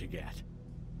 What you get?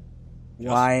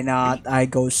 Why not? I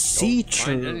go see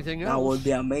through. That That would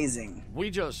be amazing. We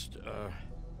just,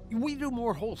 we do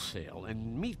more wholesale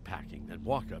and meat packing than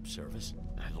walk-up service.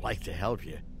 I'd like to help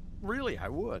you. Really, I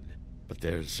would. But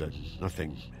there's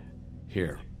nothing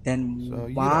here.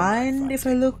 Then mind if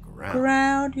I look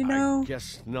around, you know? I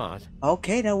guess not.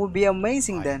 Okay, that would be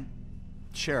amazing then.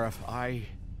 Sheriff,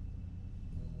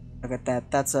 Look at that.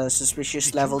 That's a suspicious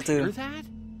Did level you hear 2. that?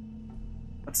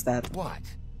 What's that? What?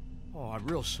 Oh, I'm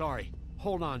real sorry.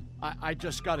 Hold on. I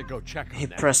just gotta go check on He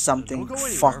that. pressed something. Don't go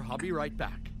anywhere. Fuck. I'll be right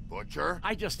back. Butcher?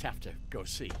 I just have to go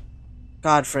see.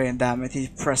 God freaking damn it. He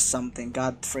pressed something.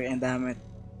 God freaking damn it.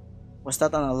 Was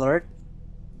that an alert?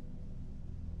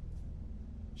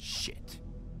 Shit.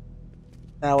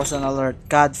 That was an alert.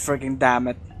 God freaking damn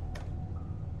it.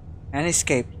 And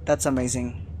escaped. That's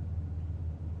amazing.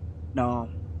 No.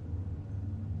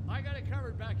 I got it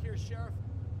covered back here, Sheriff.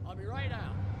 I'll be right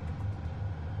out.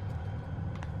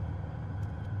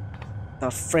 The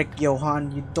frick,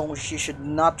 Johan. You should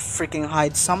not freaking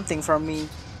hide something from me.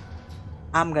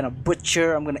 I'm gonna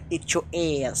butcher. I'm gonna eat your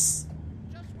ass.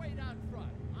 Just wait out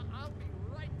front. I'll be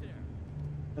right there.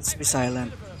 Let's be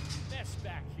silent. Mess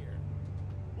back here.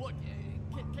 Look,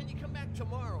 can you come back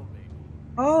tomorrow, maybe?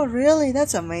 Oh, really?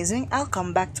 That's amazing. I'll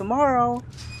come back tomorrow.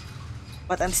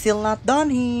 But I'm still not done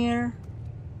here.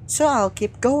 So I'll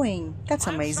keep going. That's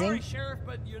amazing. I'm sorry, Sheriff,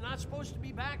 but you're not supposed to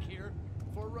be back here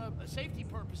for safety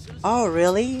purposes. Oh,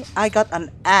 really? I got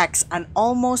an axe.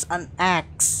 Almost an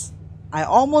axe. I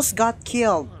almost got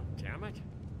killed. Oh, damn it.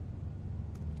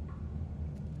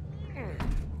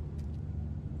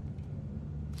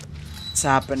 What's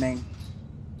happening?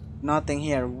 Nothing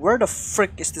here. Where the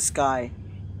frick is this guy?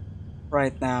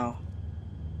 Right now.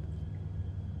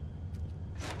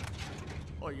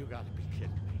 Oh, you gotta be kidding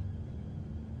me.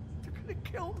 They're gonna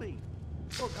kill me.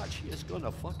 Oh, God, she is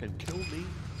gonna fucking kill me.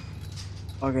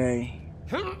 Okay.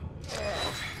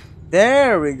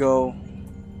 There we go.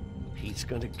 He's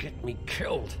gonna get me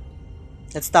killed.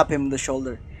 Let's stop him in the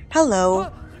shoulder.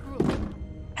 Hello.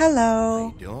 Hello.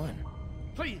 What are you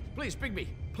doing? Please, Bigby.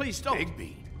 Please don't.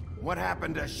 Bigby? What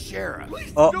happened to Sheriff?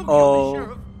 Please don't kill me,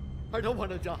 Sheriff. I don't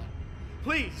want to die.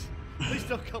 Please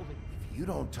don't kill me. If you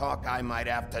don't talk, I might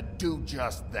have to do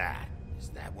just that. Is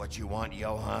that what you want,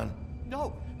 Johan?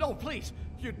 No, please.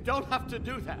 You don't have to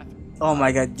do that. Oh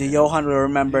my god, the Johan will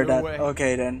remember Either that. way,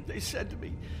 Okay then. They said to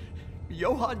me,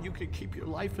 Johan, you can keep your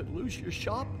life and lose your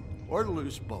shop, or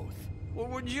lose both. What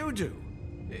would you do?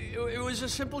 It was a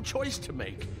simple choice to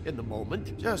make in the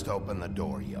moment. Just open the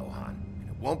door, Johan, and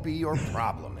it won't be your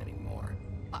problem anymore.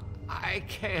 I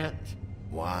can't.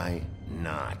 Why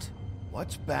not?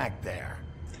 What's back there?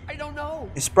 I don't know.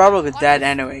 He's probably dead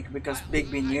anyway because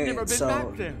Bigby knew I've never it. been So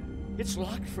back there. It's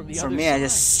locked from the for other me, side. I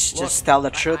just Look, tell the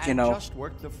truth, you know. I just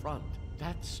work the front.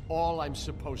 That's all I'm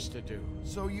supposed to do.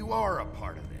 So you are a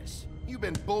part of this. You've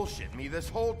been bullshitting me this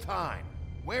whole time.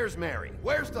 Where's Mary?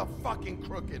 Where's the fucking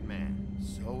crooked man?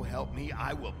 So help me,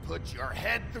 I will put your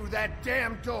head through that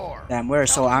damn door. Damn, we're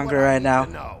so Tell me angry what I right need now.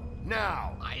 to know.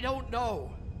 Now. I don't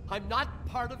know. I'm not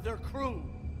part of their crew.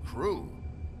 Crew?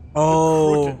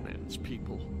 Oh. The Crooked Man's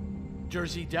people.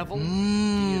 Jersey Devil, D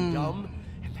and Dumb,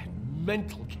 and that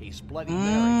mental case Bloody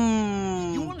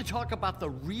Mary. You want to talk about the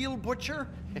real butcher?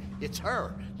 It's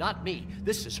her, not me.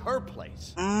 This is her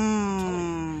place.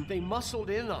 They muscled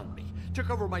in on me. Took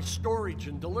over my storage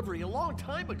and delivery a long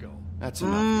time ago. That's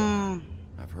enough, Johan.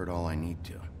 I've heard all I need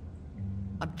to.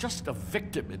 I'm just a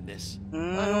victim in this. I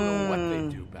don't know what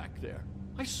they do back there.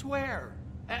 I swear.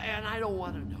 And I don't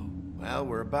want to know. Well,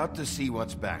 we're about to see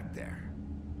what's back there.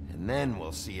 And then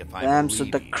we'll see if I Damn, believe so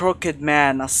the you. Crooked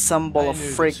Man, a symbol of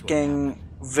freaking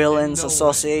villains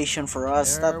association for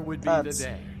us.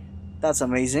 That's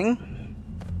amazing.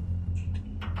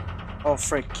 Oh,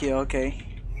 frick you, okay.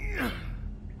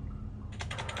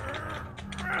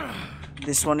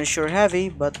 This one is sure heavy,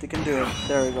 but we can do it.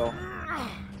 There we go.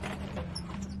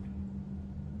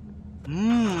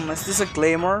 Is this a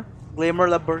glamour? Glamour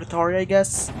laboratory, I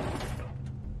guess?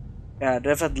 Yeah,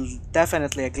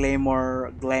 definitely a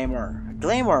glamour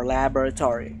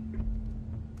laboratory.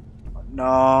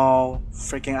 No,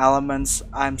 freaking elements.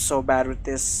 I'm so bad with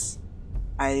this.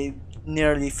 I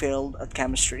nearly failed at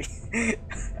chemistry.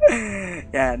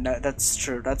 Yeah, no, that's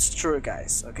true. That's true,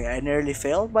 guys. Okay, I nearly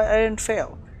failed, but I didn't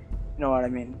fail. You know what I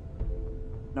mean?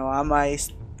 No, I'm a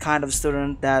kind of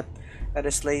student that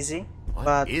is lazy,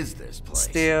 but is this place?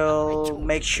 Still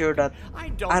make sure that I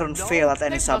don't fail at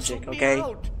any subject. Okay.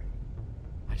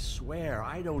 I swear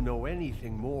I don't know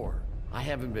anything more. I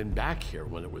haven't been back here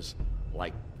when it was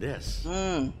like this.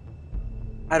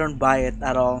 I don't buy it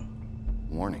at all.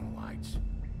 Warning lights.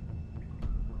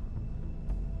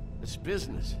 It's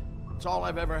business. It's all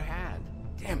I've ever had.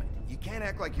 Damn it. You can't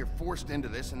act like you're forced into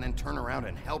this and then turn around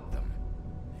and help them.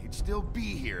 They'd still be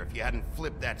here if you hadn't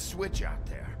flipped that switch out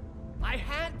there. I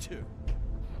had to.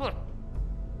 Huh.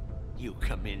 You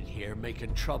come in here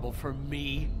making trouble for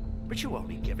me, but you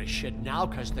only give a shit now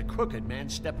because the Crooked Man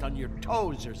stepped on your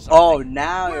toes or something. Oh,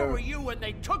 now Where were you when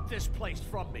they took this place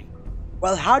from me?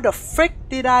 Well, how the frick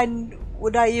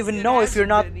would I even know if you're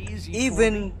not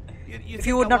even if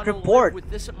you would not report? With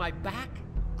this at my back,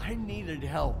 I needed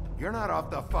help. You're not off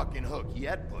the fucking hook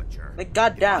yet, Butcher. Like,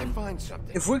 goddamn,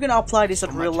 if we're gonna apply this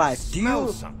in real life, do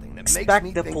you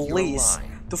expect the police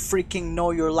to freaking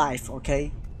know your life?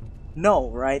 Okay, no,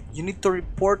 right? You need to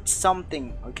report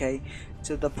something, okay,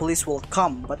 so the police will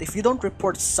come. But if you don't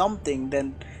report something,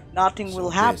 then nothing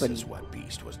will happen. This is what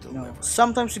Beast was delivering. No,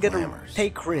 sometimes you gotta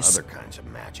take risks. Other kinds of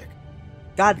magic.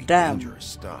 Goddamn. Dangerous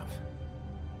stuff.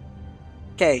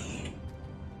 Okay.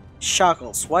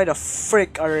 Shackles. Why the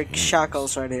frick are there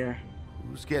shackles right here?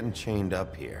 Who's getting chained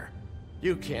up here?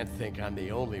 You can't think I'm the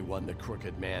only one the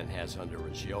Crooked Man has under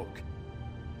his yoke.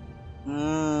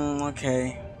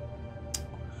 Okay.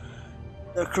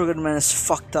 The Crooked Man is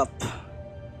fucked up.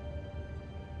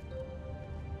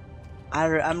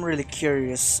 I'm really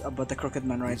curious about the Crooked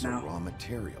Man right These now. are raw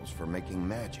materials for making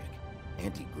magic.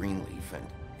 Anti-Greenleaf and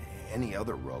any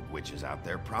other rogue witches out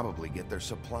there probably get their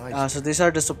supplies. So these are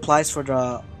the supplies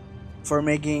for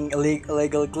making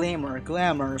illegal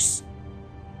glamours.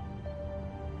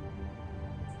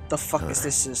 The fuck is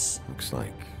this? Looks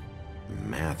like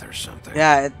math or something.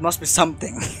 Yeah, it must be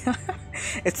something.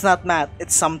 It's not math,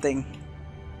 it's something.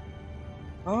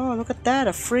 Oh, look at that,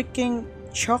 a freaking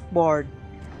chalkboard.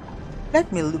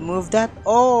 Let me move that.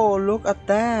 Oh, look at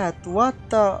that. What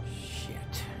the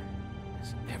shit?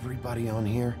 Is everybody on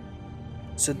here?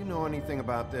 So, do you know anything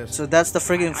about this? So that's the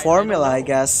freaking formula, I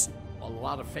guess. A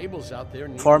lot of Fables out there.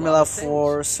 Formula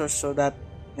for so that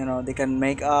they can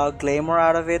make a glamour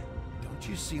out of it. Don't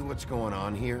you see what's going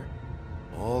on here?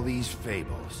 All these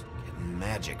Fables getting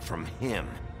magic from him.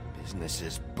 Business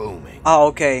is booming. Oh,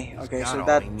 okay, okay. So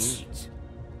that's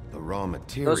the raw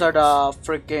materials. Those are the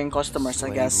freaking customers,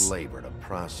 I guess. Labor to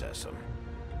process them.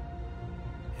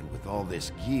 And with all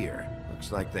this gear,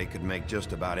 looks like they could make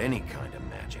just about any kind of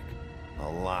magic. A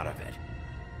lot of it.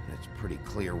 And it's pretty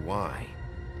clear why.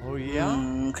 Oh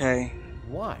yeah? Okay.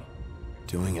 Why?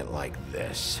 Doing it like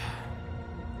this.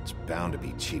 It's bound to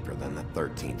be cheaper than the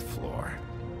 13th floor.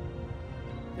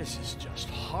 This is just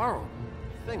horrible.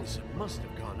 Things that must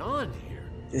have gone on here.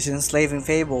 This is enslaving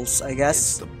Fables, I guess.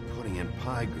 It's the putting in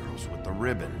pie girls with the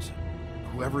ribbons.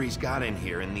 Whoever he's got in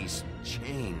here in these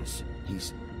chains,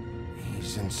 he's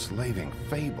enslaving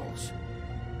Fables.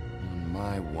 On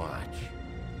my watch.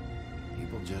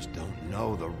 People just don't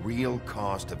know the real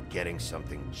cost of getting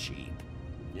something cheap.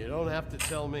 You don't have to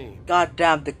tell me. God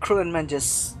damn, the Crooked Man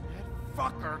just... That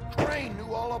fucker Crane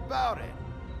knew all about it.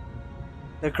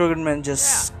 The Crooked Man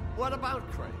just... Yeah, what about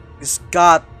Crane? Just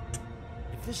got...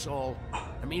 If this all...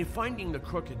 I mean, finding the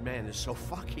Crooked Man is so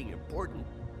fucking important,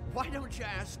 why don't you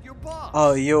ask your boss?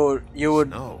 Oh, you would...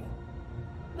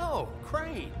 No,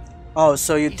 Crane. Oh,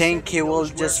 so you think he will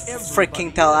just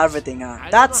freaking tell everything, huh?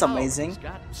 That's amazing. He's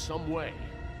got some way.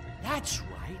 That's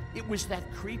right. It was that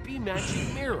creepy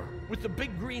magic mirror with the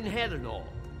big green head and all.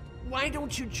 Why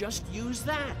don't you just use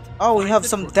that? Oh, we have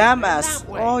some damn ass.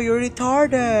 Oh, you're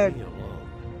retarded.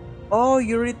 Oh,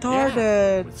 you're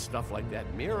retarded. With stuff like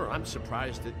that mirror, I'm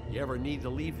surprised that you ever need to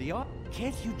leave the office.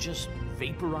 Can't you just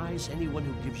vaporize anyone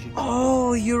who gives you...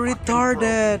 Oh, you're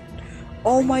retarded.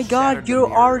 Oh my god, you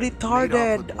are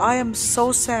retarded. I am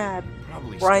so sad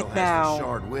right now.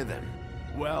 Shard with him.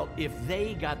 Well, if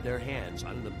they got their hands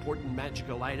on an important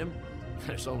magical item,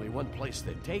 there's only one place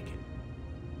they'd take it.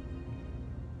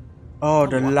 Oh,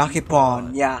 the lucky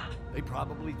pawn. Yeah. They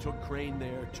probably took Crane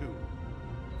there too.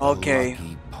 Okay.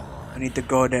 I need to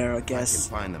go there, I If guess. I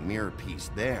can find the mirror piece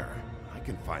there, I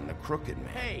can find the crooked man.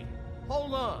 Hey,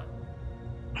 hold on.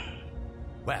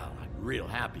 Well, I'm real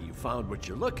happy you found what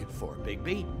you're looking for,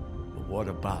 Bigby. But what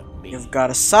about me? You've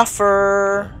gotta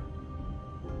suffer.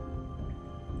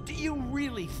 Do you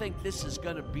really think this is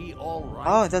gonna be all right?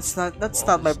 Oh, that's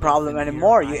not my problem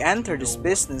anymore. You enter this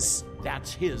business.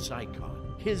 That's his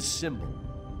icon, his symbol.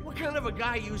 What kind of a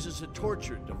guy uses a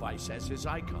torture device as his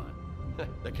icon?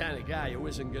 The kind of guy who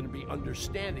isn't going to be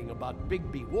understanding about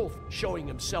Bigby Wolf showing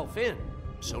himself in.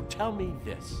 So tell me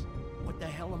this. What the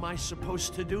hell am I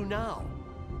supposed to do now?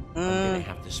 I'm going to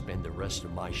have to spend the rest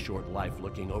of my short life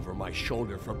looking over my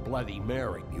shoulder for Bloody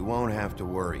Mary. You won't have to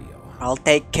worry, Johan. I'll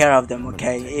take care of them,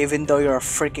 okay? Even though you're a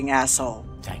freaking asshole.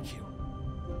 Thank you.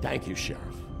 Thank you,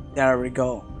 Sheriff. There we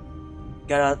go.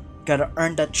 Gotta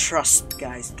earn that trust,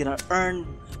 guys. Gotta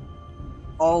earn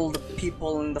all the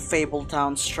people in the Fable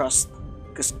Town's trust.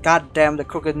 Because goddamn, the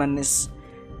Crooked Man is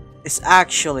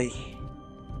actually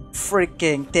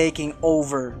freaking taking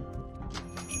over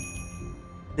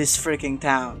this freaking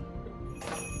town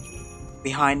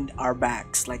behind our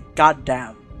backs. Like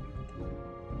goddamn,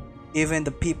 even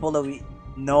the people that we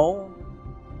know,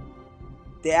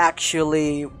 they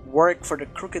actually work for the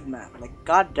Crooked Man. Like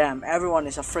goddamn, everyone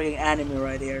is a freaking enemy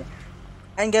right here.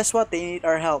 And guess what? They need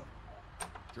our help.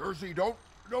 Jersey, don't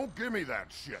give me that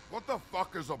shit. What the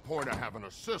fuck is the point of having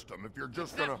a system if you're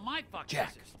just gonna... That's my fucking Jack,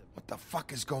 system. what the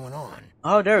fuck is going on?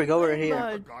 Oh, there we go. We're here.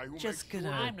 The guy who Just makes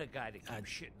gonna... sure- I'm the guy that keeps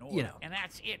shit in order. you know. And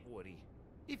that's it, Woody.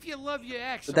 If you love your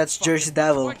ex... So that's fucking Jersey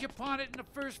Devil. Why'd you pawn it in the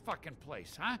first fucking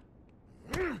place, huh?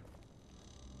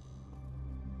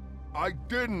 I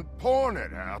didn't pawn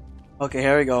it, Hap. Okay,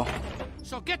 here we go.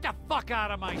 So get the fuck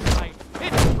out of my sight.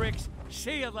 Hit the bricks.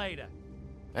 See you later.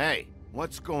 Hey,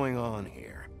 what's going on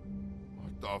here?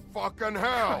 The fucking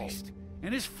hell? Christ.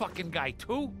 And this fucking guy,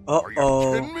 too? Are you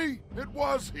Uh-oh. kidding me? It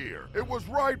was here. It was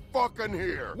right fucking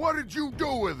here. What did you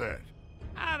do with it?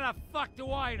 How the fuck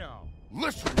do I know?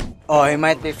 Listen, you Oh, he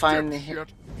might be finding. dipshit.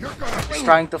 You're gonna... He's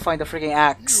trying to find the freaking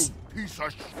axe. You piece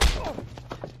of shit.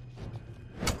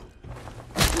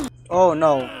 Oh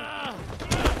no.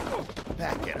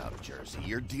 Back it up, Jersey.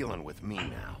 You're dealing with me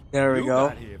now. There we You go.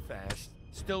 got here fast.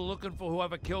 Still looking for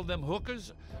whoever killed them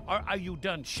hookers? Or are you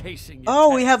done chasing your Oh,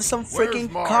 we tail? have some Where's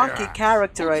freaking my cocky axe?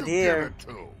 character Who'd right you give here. it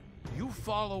to? You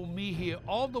follow me here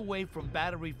all the way from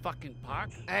Battery fucking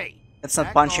Park? Hey, Let's not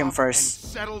back punch him off first.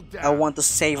 and settle down. I want to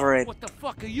savor it. What the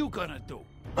fuck are you gonna do?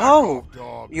 Oh, off,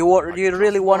 dog. you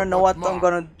really want to know what Mom, I'm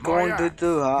going to axe.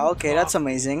 do, huh? Okay, that's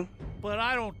amazing. But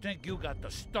I don't think you got the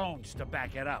stones to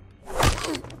back it up.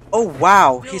 Oh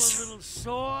wow, Still he's. a little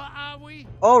sore, are we?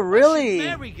 Oh Why should really?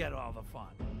 Mary get all the fun.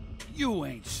 You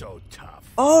ain't so tough.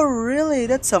 Oh really?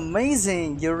 That's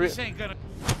amazing. This ain't gonna...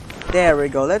 There we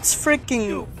go. Let's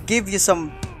freaking give you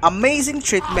some amazing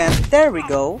treatment. There we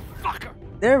go. Fucker!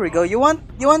 There we go. You want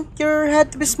your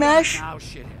head to be smashed? Now,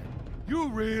 shithead. You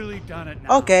really done it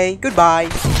now. Okay, goodbye.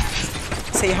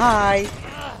 Say hi.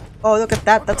 Oh, look at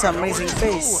that. That's an amazing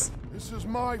face. This is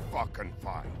my fucking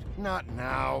fight. Not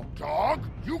now, dog.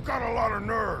 You got a lot of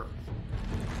nerve.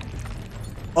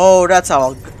 Oh, that's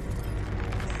a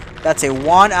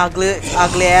one ugly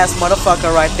ass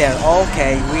motherfucker right there.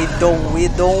 Okay, we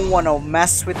don't want to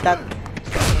mess with that.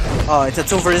 Oh, it's a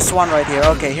 2 versus 1 right here.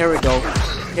 Okay, here we go.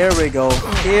 Here we go.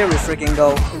 Here we freaking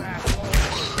go.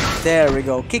 There we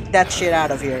go. Kick that shit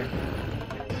out of here.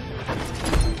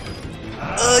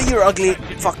 You're ugly.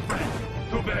 Fuck.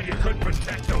 Too bad you couldn't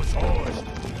protect those whores.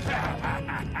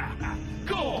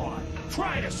 Go on,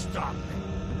 try to stop me.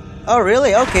 Oh,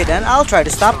 really? Okay, then I'll try to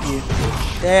stop you.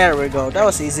 There we go. That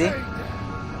was easy.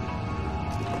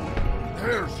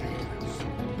 There she is.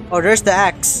 Oh, there's the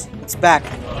axe. It's back.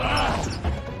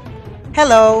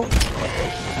 Hello.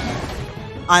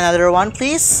 Another one,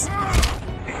 please.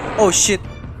 Oh shit.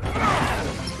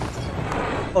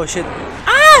 Oh shit.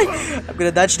 Ah! I'm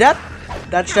gonna dodge that.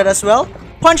 Dodge that as well.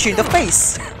 Punch you in the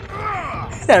face.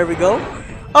 There we go.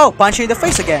 Oh, punch you in the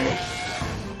face again.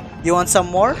 You want some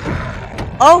more?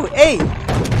 Oh, hey.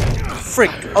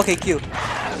 Frick. Okay, Q.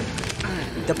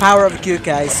 The power of Q,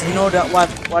 guys. You know that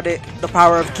the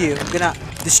power of Q. I'm gonna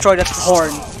destroy that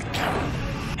horn.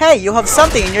 Hey, you have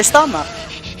something in your stomach.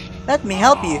 Let me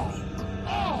help you.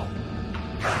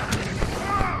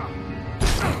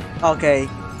 Okay,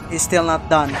 he's still not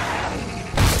done.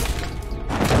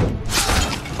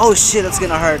 Oh shit, that's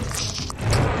gonna hurt.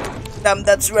 Damn,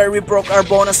 that's where we broke our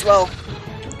bone as well.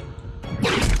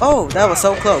 Oh, that was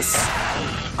so close.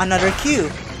 Another Q.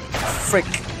 Frick.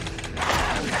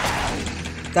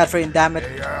 God freaking damn it.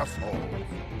 Hey, asshole.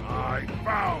 I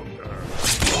found her.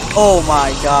 Oh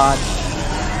my god.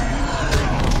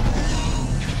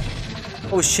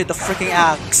 Oh shit, the freaking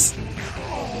axe.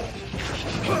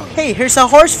 Hey, here's a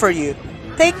horse for you.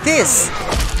 Take this.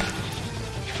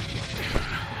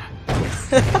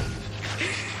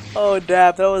 Oh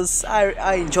damn, that was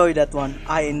I enjoyed that one.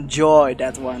 I enjoyed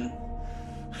that one.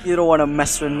 You don't wanna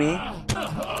mess with me.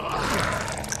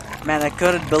 Man, I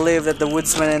couldn't believe that the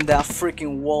woodsman and the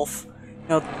freaking wolf, you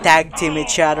know, tag team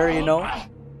each other, you know.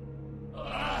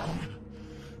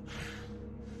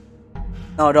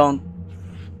 No, don't.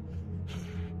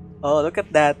 Oh, look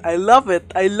at that. I love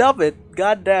it. I love it.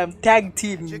 Goddamn tag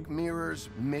team. Magic mirror's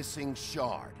missing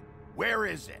shard. Where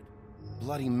is it?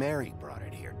 Bloody Mary brought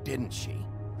it here, didn't she?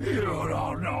 You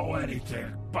don't know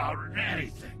anything about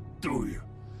anything, do you?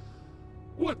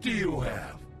 What do you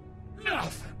have?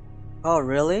 Nothing. Oh,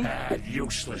 really? That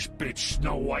useless bitch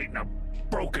Snow White and a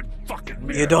broken fucking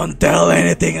mirror. You don't tell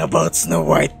anything about Snow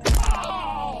White.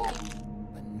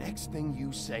 The next thing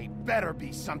you say better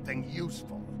be something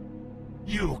useful.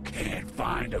 You can't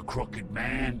find a crooked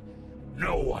man.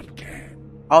 No one can.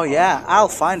 Oh yeah, I'll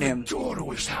find him. Door to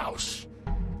his house.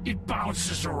 He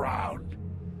bounces around.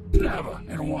 Never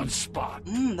in one spot.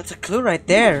 That's a clue right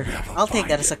there. I'll take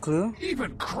that as a clue.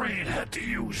 Even Crane had to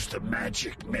use the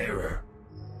magic mirror.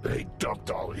 They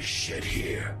dumped all his shit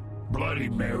here. Bloody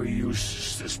Mary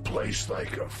uses this place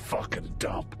like a fucking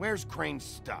dump. Where's Crane's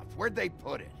stuff? Where'd they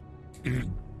put it?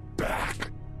 In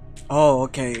back. Oh,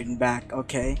 okay, in back,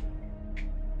 okay.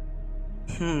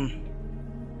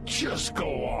 Just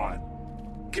go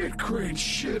on. Get Crane's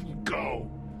shit and go.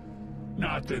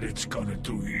 Not that it's gonna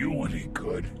do you any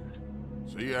good.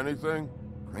 See anything?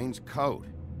 Crane's coat.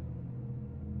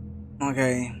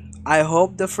 Okay. I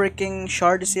hope the freaking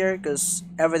shard is here, because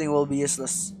everything will be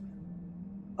useless.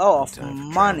 Oh, of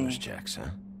money. Checks, huh?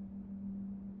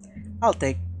 I'll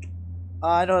take.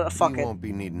 I don't. Fuck You it. won't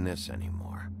be needing this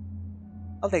anymore.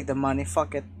 I'll take the money.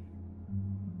 Fuck it.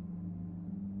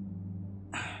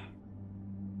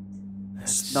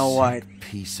 Snow White.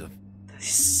 Piece of.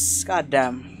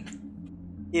 Goddamn.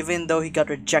 Even though he got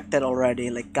rejected already,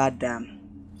 like goddamn.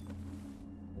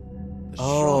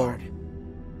 Shard.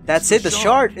 That's it, the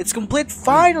shard. It's complete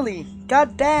finally.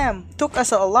 Goddamn. Took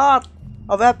us a lot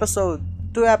of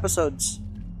 2 episodes.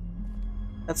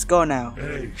 Let's go now.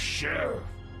 Hey, Sheriff.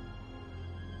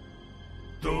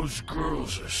 Those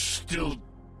girls are still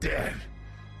dead.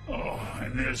 Oh,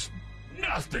 and there's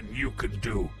nothing you can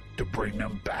do to bring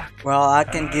them back. Well, I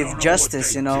can don't give know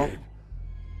justice, what you they know. did,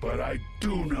 but I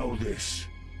do know this.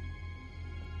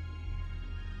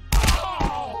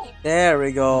 There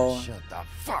we go. Shut the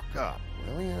fuck up,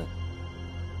 will ya?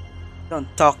 Don't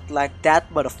talk like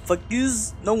that,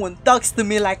 motherfuckers. No one talks to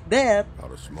me like that.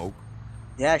 Out of smoke?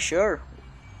 Yeah, sure.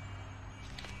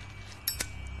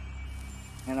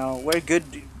 You know, we're good.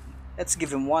 Let's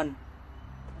give him one.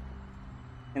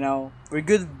 You know, we're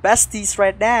good besties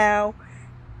right now.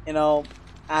 You know,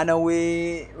 I know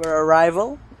we're a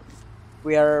rival.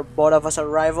 We are, both of us are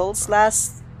rivals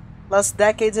last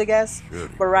decades, I guess.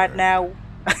 But right now,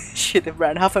 shit,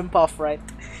 Brad, huff and puff, right?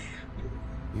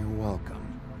 You're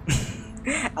welcome.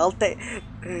 I'll take.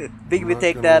 Bigby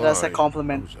take that as a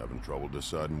compliment. I was having trouble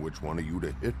deciding which one of you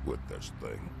to hit with this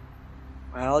thing.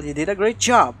 Well, you did a great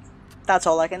job. That's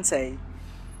all I can say.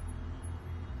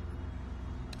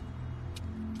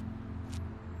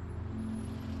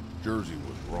 Jersey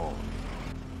was wrong.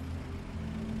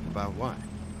 About what?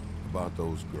 About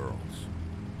those girls.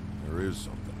 There is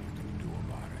something you can do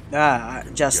about it. Ah, You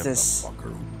can justice. Get the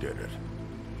fucker who did it.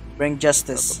 Bring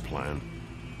justice. That's the plan.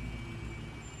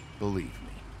 Believe me,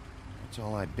 that's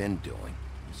all I've been doing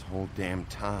this whole damn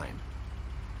time.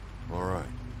 All right,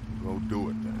 go do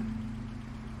it then.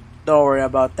 Don't worry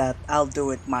about that. I'll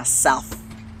do it myself.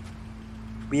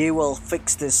 We will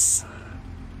fix this.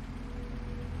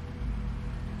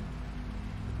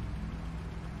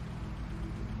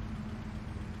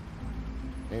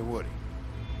 Hey, Woody.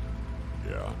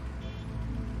 Yeah.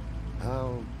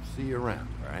 I'll see you around,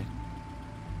 all right?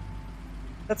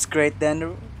 That's great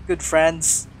then. Good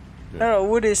friends. No,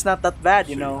 Woody is not that bad,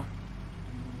 you know.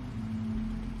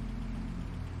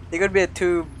 They could be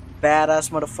 2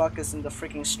 badass motherfuckers in the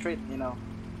freaking street, you know.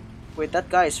 Wait, that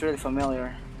guy is really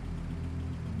familiar.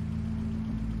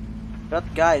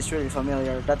 That guy is really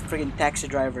familiar. That freaking taxi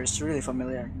driver is really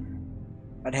familiar.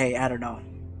 But hey, I don't know.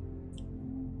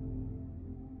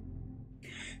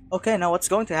 Okay, now what's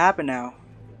going to happen now?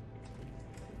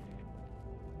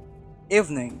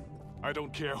 Evening. I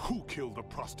don't care who killed the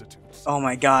prostitutes. Oh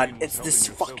my god, it's this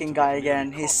fucking guy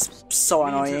again. He's so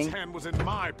annoying. His hand was in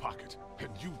my pocket, and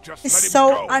you just He's let him so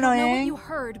go. I know what annoying. you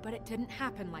heard, but it didn't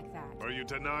happen like that. Are you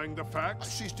denying the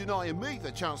facts? She's denying me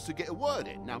the chance to get a word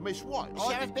in. Now, Miss White,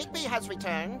 Sheriff Bigby has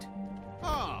returned.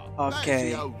 Okay. That's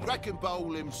the old wrecking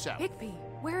bowl himself. Bigby,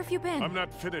 where have you been? I'm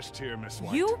not finished here, Miss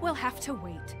White. You will have to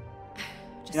wait.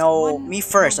 Just You know, one me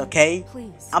first, moment, okay?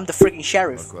 Please. I'm the freaking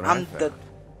sheriff. Look what I found.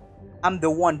 I'm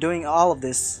the one doing all of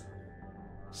this.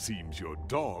 Seems your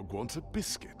dog wants a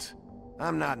biscuit.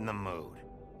 I'm not in the mood.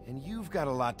 And you've got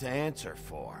a lot to answer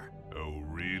for. Oh,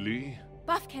 really?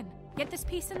 Buffkin, get this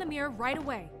piece in the mirror right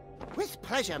away. With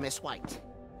pleasure, Miss White.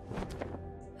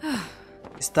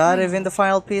 Is that even the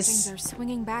final Things piece? are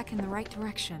swinging back in the right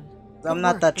direction. I'm Good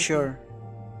not work, that Bigby. sure.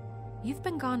 You've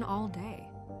been gone all day.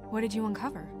 What did you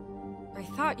uncover? I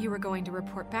thought you were going to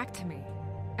report back to me.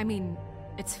 I mean,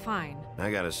 it's fine. I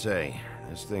gotta say,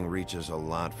 this thing reaches a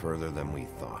lot further than we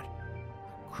thought.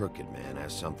 Crooked Man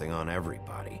has something on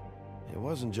everybody. It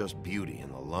wasn't just Beauty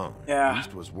and the loan. Yeah.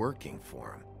 Beast was working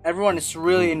for him. Everyone is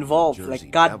really involved. Jersey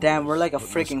Like, goddamn, Devil we're like a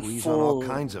putting the freaking squeeze on all fool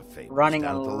kinds of Fables running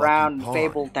down at the around Lucky Pond.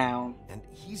 Fable Town. And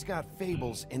he's got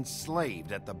Fables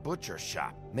enslaved at the butcher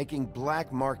shop, making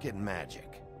black market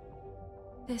magic.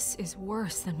 This is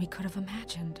worse than we could have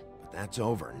imagined. But that's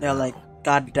over now. Yeah, like,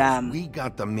 goddamn. We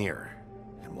got the mirror.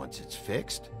 And once it's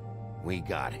fixed, we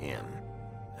got him.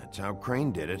 That's how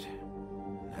Crane did it.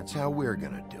 That's how we're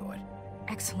gonna do it.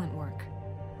 Excellent work.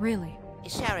 Really.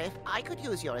 Sheriff, I could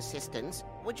use your assistance.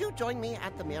 Would you join me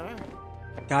at the mirror?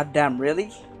 Goddamn,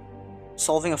 really?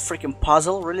 Solving a freaking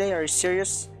puzzle? Really? Are you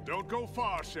serious? Don't go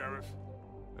far, Sheriff.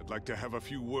 I'd like to have a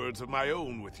few words of my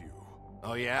own with you.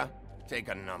 Oh yeah? Take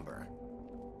a number.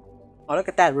 Oh, look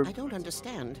at that. We're I don't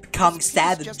understand. becoming This piece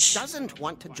savage. just doesn't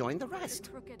want to join the rest.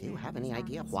 Do you have any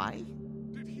idea why?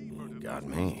 You got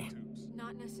me.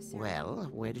 Not necessarily. Well,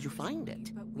 where did you find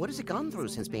it? What has it gone through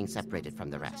since being separated from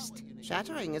the rest?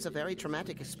 Shattering is a very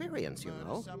traumatic experience, you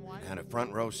know. Had a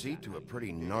front row seat to a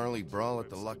pretty gnarly brawl at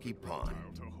the Lucky Pond.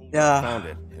 Yeah. Found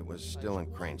it. It was still in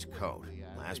Crane's coat.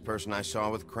 Last person I saw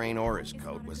with Crane or his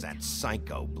coat was that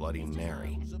psycho Bloody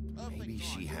Mary. Maybe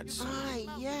she had some...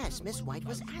 Ah, yes, Miss White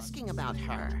was asking about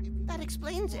her. That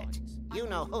explains it. You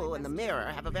know who and the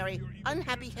mirror have a very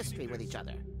unhappy history with each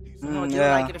other. How would you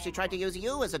yeah. like it if she tried to use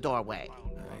you as a doorway?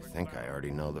 I think I already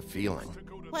know the feeling.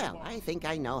 Well, I think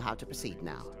I know how to proceed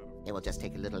now. It will just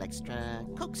take a little extra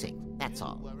coaxing, that's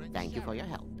all. Thank you for your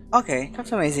help. Okay,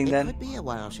 that's amazing It then. could be a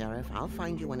while, Sheriff. I'll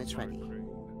find you when it's ready.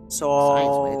 So,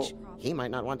 Besides which, he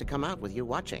might not want to come out with you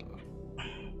watching.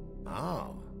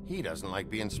 Oh, he doesn't like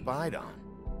being spied on.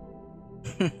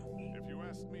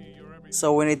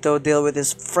 so we need to deal with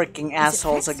these freaking Is it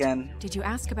assholes fixed? again. Did you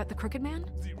ask about the Crooked Man?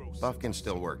 Buffkin's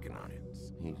still working on it.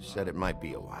 He said it might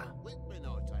be a while.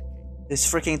 These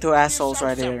freaking two assholes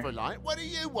right here. What do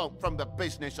you want from the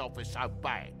business office so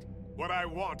bad? What I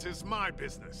want is my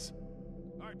business.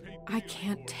 I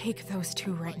can't take those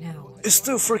two right now. It's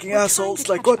two freaking We're trying assholes.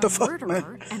 to Like, catch what the a fuck,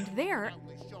 murderer, man? And they're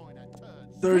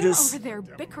They're just over there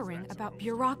bickering about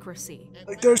bureaucracy.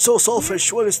 like, they're so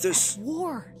selfish. What is this?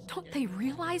 War. Don't they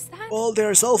realize that? Well,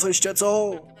 they're selfish. That's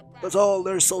all. That's all.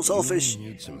 They're so selfish. You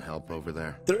need some help over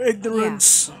there? Their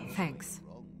ignorance. Yeah, thanks.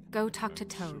 Go talk to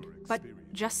Toad. But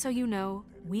just so you know,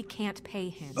 we can't pay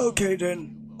him. Okay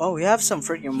then. Oh, we have some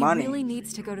freaking He money. really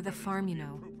needs to go to the farm, you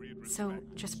know. So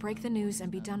just break the news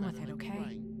and be done with it,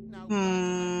 okay?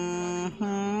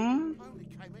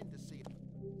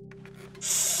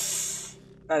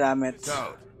 God damn it.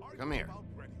 Toad, come here.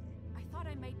 I thought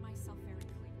I made myself very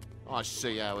clear. I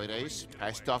see how it is.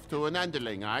 Passed off to an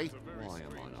underling, eh? Why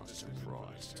am I not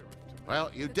surprised? Well,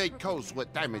 you did cause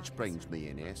what damage brings me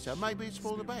in here, so maybe it's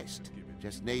for the best.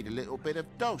 Just need a little bit of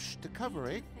dosh to cover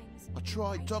it. I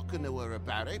tried talking to her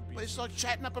about it, but it's like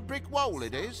chatting up a brick wall,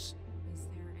 it is. Is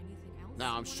there anything else?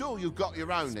 Now, I'm sure you've got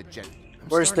your own agenda.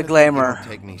 Where's the Starting to think you glamour? don't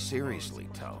take me seriously,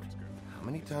 Toad. How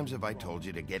many times have I told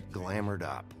you to get glamored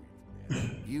up?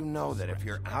 You know that if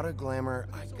you're out of glamour,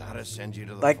 I gotta send you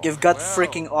to the Like, farm. you've got Well,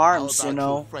 freaking arms, how you about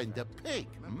know. your friend the pig,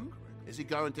 hmm? Is he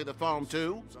going to the farm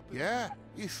too? Yeah,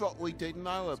 you thought we didn't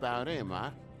know about him, huh?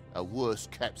 A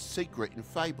worst-kept secret in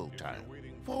Fabletown.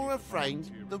 For a friend,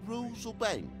 the rules will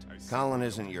bend. Colin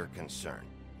isn't your concern.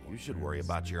 You should worry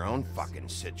about your own fucking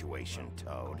situation,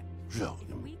 Toad.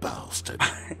 You bastard.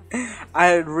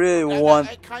 I really Now,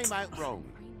 want. It came out wrong.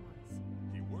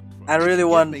 I really Give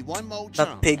want me one more that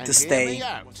chance pig and to hear stay. me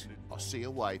out. I see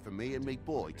a way for me and me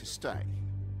boy to stay.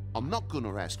 I'm not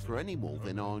gonna ask for any more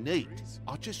than I need.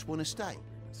 I just want to stay.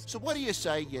 So what do you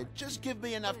say you just give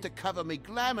me enough to cover me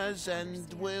glamours and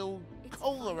we'll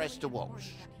call the rest a wash?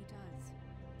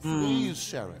 Please,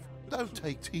 Sheriff, don't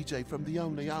take TJ from the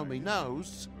only home he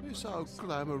knows. This old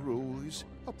glamour rule is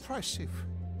oppressive.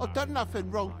 I've done nothing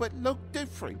wrong but look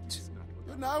different.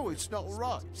 You know it's not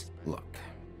right. Look,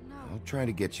 I'll try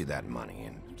to get you that money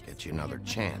and get you another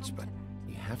chance, but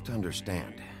you have to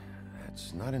understand,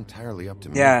 that's not entirely up to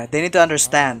me. Yeah, they need to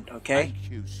understand, okay?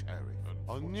 Thank you, Sheriff.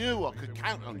 I knew I could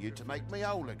count on you to make me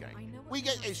whole again. We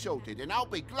get this sorted and I'll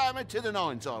be glamour to the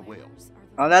nines, I will.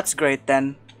 Oh, that's great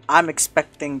then. I'm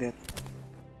expecting that.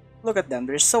 Look at them,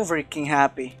 they're so freaking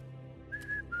happy.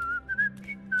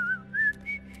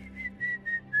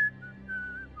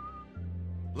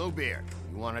 Bluebeard,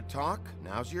 you want to talk?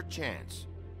 Now's your chance.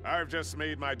 I've just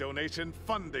made my donation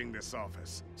funding this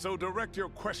office, so direct your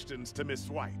questions to Miss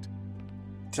White.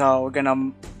 So we're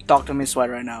gonna talk to Miss White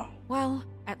right now. Well,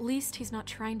 at least he's not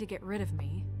trying to get rid of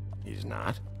me. He's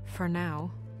not? For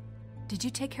now. Did you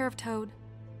take care of Toad?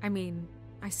 I mean,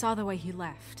 I saw the way he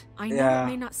left. I know it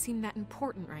may not seem that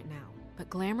important right now, but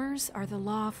glamours are the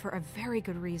law for a very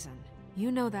good reason.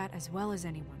 You know that as well as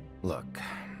anyone. Look,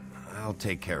 I'll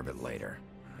take care of it later.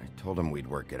 I told him we'd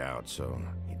work it out, so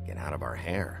he'd get out of our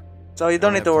hair. So you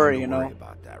don't need to worry, you know.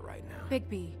 About that right now.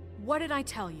 Bigby, what did I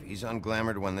tell you? If he's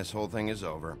unglamored when this whole thing is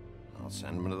over, I'll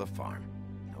send him to the farm.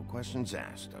 No questions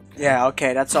asked, okay? Yeah,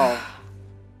 okay, that's all.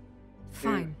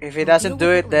 Fine. If he doesn't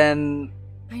do it, then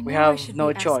I we know I have should no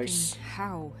be choice. asking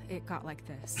how it got like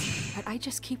this, but I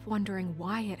just keep wondering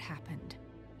why it happened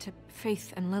to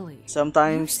Faith and Lily.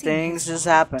 Sometimes things just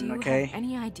happen, okay? Do you have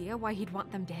any idea why he'd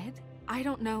want them dead? I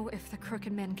don't know if the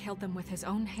Crooked Man killed them with his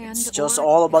own hand. It's just or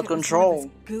all about if it was one of his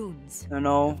control. goons. You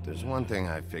know. If there's one thing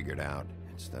I figured out,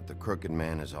 it's that the Crooked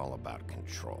Man is all about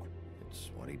control. It's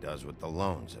what he does with the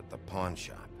loans at the pawn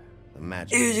shop. The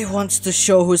magic. He wants to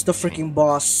show who's the freaking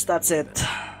boss. That's it.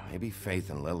 Maybe Faith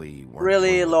and Lily weren't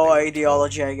Really low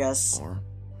ideology, I guess. Or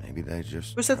maybe they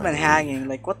just. Who's that man hanging?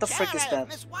 Like, what the frick is that?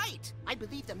 Miss White, I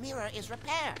believe the mirror is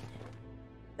repaired.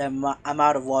 I'm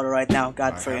out of water right now.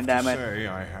 God I freaking have damn to it. say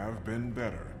I have been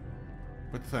better.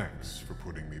 But thanks for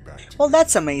putting me back together. Well,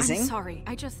 that's amazing. I'm sorry,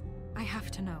 I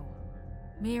have to know.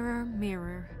 Mirror,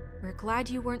 mirror, we're glad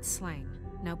you weren't slain.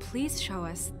 Now please show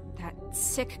us that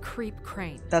sick creep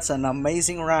Crane. That's an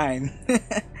amazing rhyme.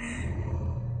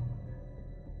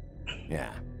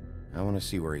 Yeah, I want to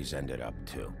see where he's ended up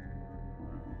too.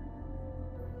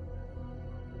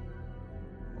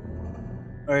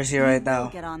 Where is he right now?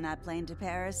 Get on that plane to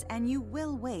Paris, and you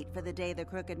will wait for the day the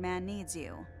Crooked Man needs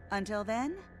you. Until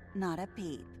then, not a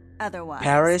peep. Otherwise,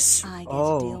 Paris? I get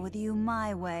Oh. to deal with you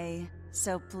my way.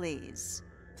 So please,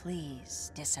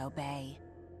 please disobey.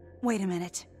 Wait a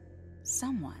minute.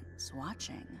 Someone's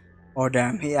watching. Oh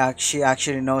damn, she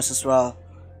actually knows as well.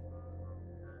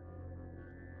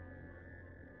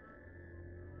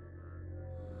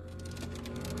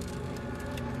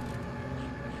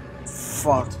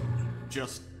 Fuck.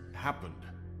 Just happened.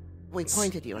 We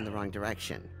pointed you in the wrong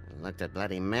direction and looked at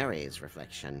Bloody Mary's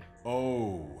reflection.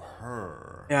 Oh,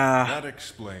 her. Yeah. That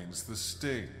explains the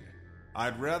sting.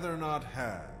 I'd rather not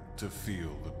have to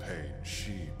feel the pain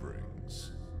she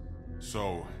brings.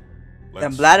 So, let's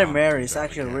Then Bloody not Mary do is that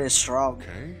actually again, really strong.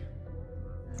 Okay?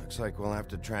 Looks like we'll have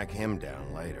to track him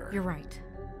down later. You're right.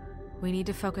 We need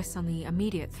to focus on the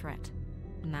immediate threat,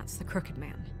 and that's the Crooked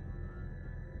Man.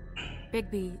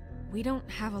 Bigby, we don't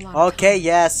have a lot of Okay, time.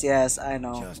 yes, I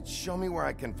know. Just show me where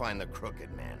I can find the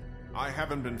Crooked Man. I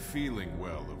haven't been feeling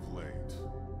well of late.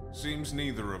 Seems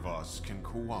neither of us can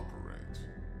cooperate.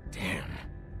 Damn.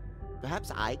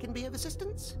 Perhaps I can be of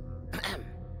assistance?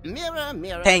 Mirror,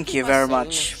 mirror. Thank keep you us very sane,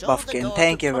 much, show the Buffkin. door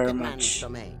Thank to you very Crooked Man's much.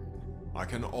 domain. I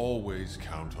can always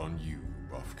count on you,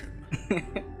 Buffkin.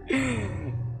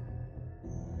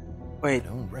 Wait, I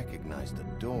don't recognize the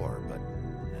door, but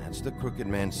that's the Crooked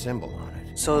Man symbol on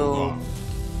it. so...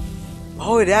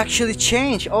 Oh, it actually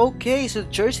changed. Okay, so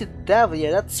Jersey Devil.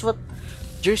 Yeah, that's what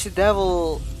Jersey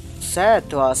Devil said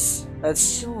to us.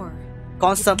 That's Door.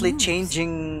 constantly It moves.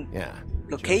 changing Yeah.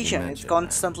 location. It's mentioned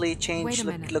constantly Wait changed a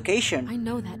minute. location. I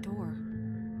know that door.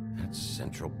 That's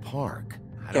Central Park.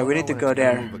 I Okay, don't we know need to when go it's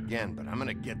gonna there. Move again, but I'm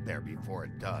gonna get there before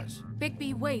it does.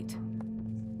 Bigby, wait.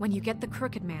 When you get the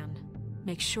Crooked Man,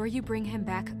 make sure you bring him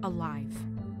back alive.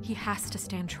 He has to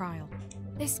stand trial.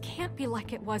 This can't be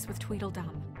like it was with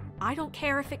Tweedledum. I don't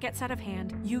care if it gets out of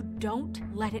hand. You don't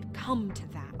let it come to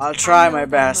that. I'll try I know my that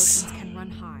best. emotions can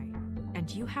run high, and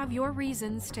you have your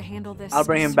reasons to handle this. I'll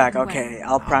bring a him back. certain Okay, way.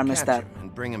 I'll promise catch that. him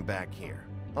and bring him back here,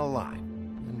 alive.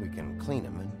 and we can clean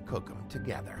them and cook them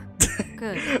together.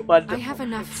 Good. What the I have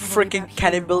enough to worry freaking about here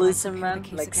cannibalism, while I man? prepare the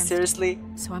case Like, against seriously?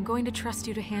 him. So I'm going to trust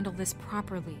you to handle this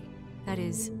properly. That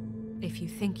is, if you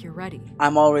think you're ready.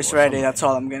 I'm always ready, Awesome. that's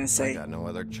all I'm gonna I say. got no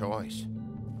other choice.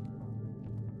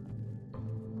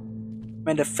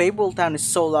 Man, the Fable Town is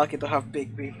so lucky to have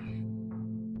Bigby.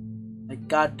 Like,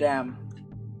 goddamn.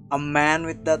 A man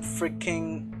with that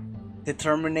freaking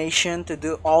determination to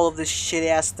do all of these shitty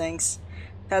ass things.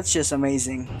 That's just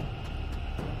amazing.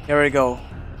 Here we go.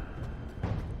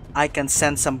 I can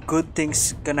sense some good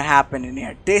things gonna happen in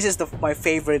here. This is my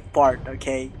favorite part,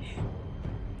 okay?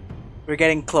 We're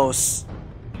getting close.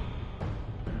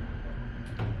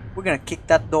 We're gonna kick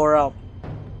that door up.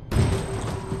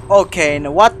 Okay,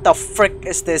 now what the frick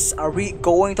is this? Are we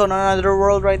going to another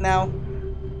world right now?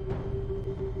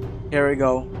 Here we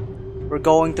go. We're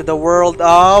going to the world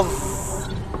of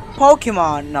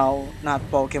Pokemon. No, not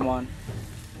Pokemon.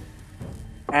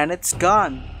 And it's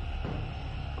gone.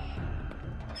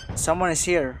 Someone is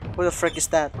here. Who the frick is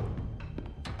that?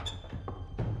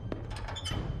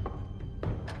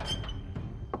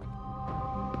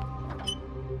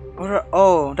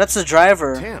 Oh, that's the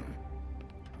driver. Tim,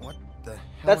 what the hell?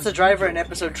 That's the driver in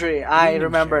episode 3. I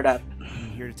remember that. I'm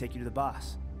here to take you to the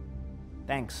boss.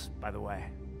 Thanks, by the way,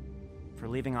 for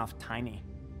leaving off Tiny.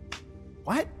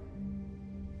 What?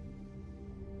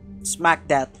 Smack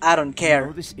that. I don't I care.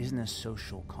 know this isn't a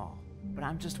social call, but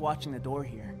I'm just watching the door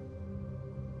here.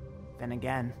 Then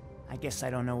again, I guess I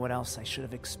don't know what else I should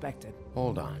have expected.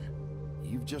 Hold on.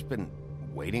 You've just been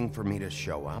waiting for me to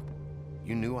show up?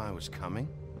 You knew I was coming?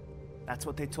 That's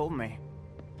what they told me.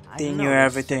 I They didn't knew notice, so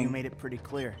everything. You made it pretty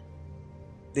clear.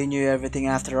 They knew everything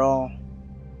after all.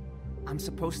 I'm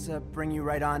supposed to bring you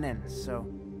right on in, so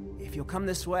if you'll come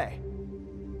this way.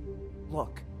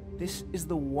 Look, this is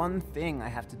the one thing I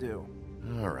have to do.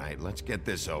 All right, let's get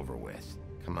this over with.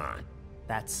 Come on.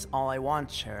 That's all I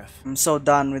want, Sheriff. I'm so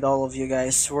done with all of you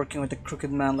guys working with the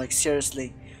Crooked Man. Like,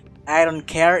 seriously. I don't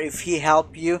care if he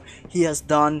helped you. He has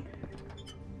done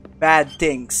bad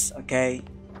things, okay?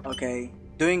 Okay.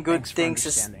 Doing good Thanks for things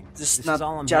is understanding. just This is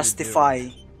all I'm not here to justify.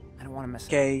 I don't want to mess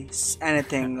Okay,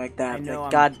 anything like I that. know Like,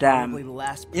 I'm goddamn. probably the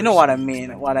last You know what I person mean?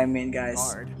 expected What I to be mean, a guys.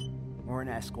 guard, or an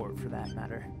escort for that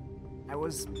matter. I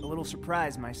was a little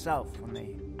surprised myself when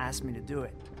they asked me to do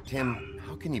it. Tim,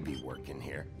 how can you be working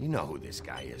here? You know who this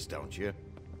guy is, don't you?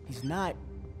 He's not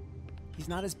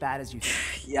as bad as you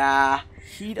think. Yeah,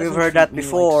 He we've doesn't heard that treat me like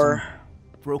before.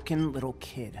 some broken little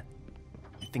kid.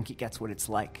 I think he gets what it's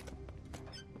like.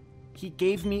 He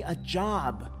gave me a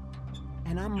job,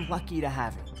 and I'm lucky to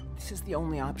have it. This is the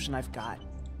only option I've got.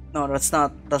 No, that's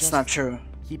not true.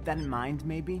 Keep that in mind,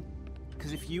 maybe?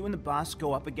 Because if you and the boss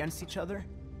go up against each other,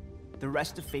 the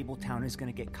rest of Fabletown is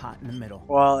gonna get caught in the middle.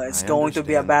 Well, it's I going to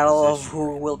be a understand the battle of position who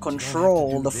you're in. will You don't have to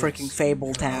control do the this. freaking There are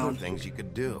Fabletown. other things you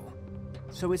could do.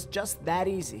 So it's just that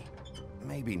easy.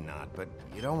 Maybe not, but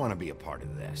you don't want to be a part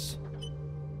of this.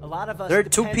 A lot of us There are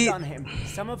two depend pe- on him.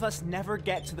 Some of us never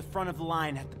get to the front of the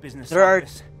line at the business There are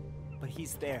office. But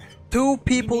he's there. Two We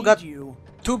people need got you,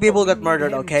 two people but we got need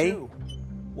murdered, him okay? too.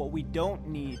 What we don't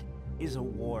need is a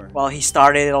war. Well, he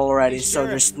started it already, Hey, so Sheriff,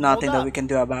 there's nothing hold that up. we can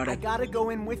do about I it. gotta go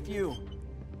in with you.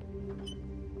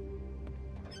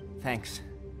 Thanks.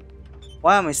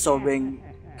 Why am I so being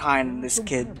kind on this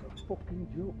kid?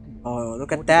 Oh,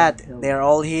 look at that. They're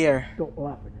all here.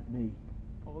 Go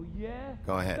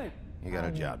ahead. You got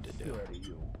a job to do.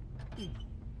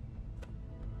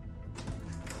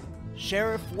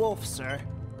 Sheriff Wolf, sir.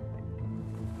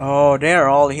 Oh, they're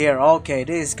all here. Okay,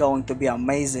 this is going to be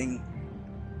amazing.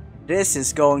 This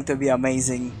is going to be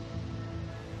amazing.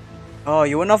 Oh,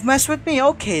 you wanna mess with me?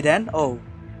 Okay then. Oh,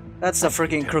 that's the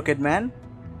freaking Crooked Man.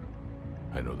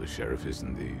 I know the sheriff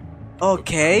isn't the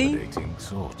Okay. accommodating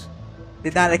sort.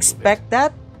 Did not expect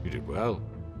that. You did well.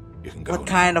 You can go What now.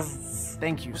 kind of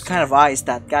Thank you, what sir. kind of eye is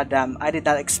that? Goddamn, I did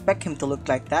not expect him to look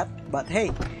like that. But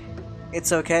hey,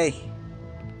 it's okay.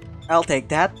 I'll take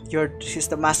that. She's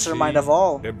the mastermind See, of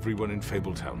all. Everyone in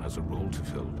Fabletown has a role to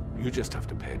fill. You just have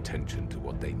to pay attention to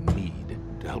what they need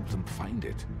to help them find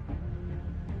it.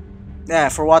 Yeah,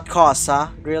 for what cost, huh?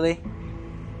 Really?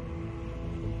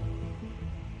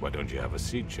 Why don't you have a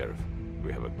seat, Sheriff?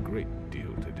 We have a great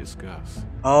deal to discuss.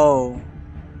 Oh.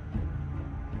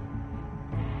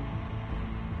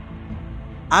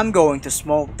 I'm going to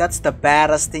smoke. That's the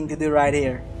baddest thing to do right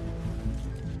here.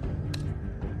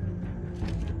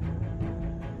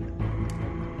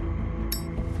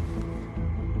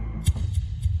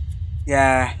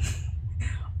 Yeah.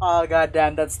 Oh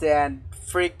goddamn, that's the end.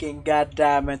 Freaking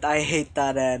goddamn it. I hate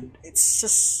that end. It's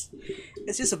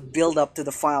just a build up to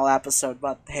the final episode,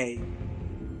 but hey.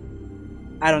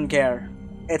 I don't care.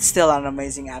 it's still an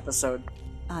amazing episode.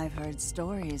 I've heard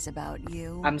stories about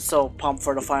you. I'm so pumped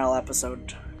for the final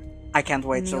episode. I can't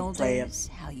wait In the to old play days,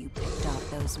 how you picked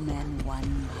off those men one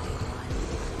by one.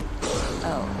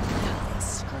 Oh, how they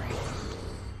screamed.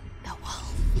 The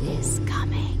wolf is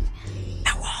coming.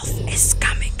 The wolf is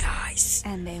coming, guys.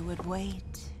 And they would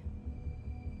wait,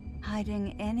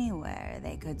 hiding anywhere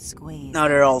they could squeeze. Now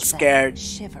they're all their scared.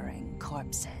 Shivering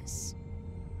corpses.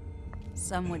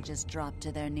 Some would just drop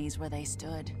to their knees where they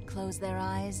stood, close their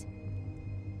eyes,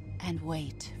 and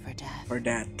wait for death. For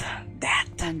death. Death.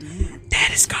 And you.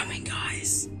 Death is coming,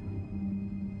 guys.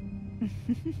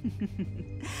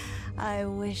 I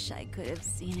wish I could have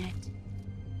seen it.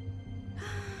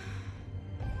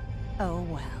 Oh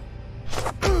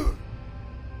well.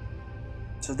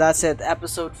 So that's it.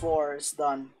 Episode 4 is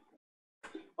done.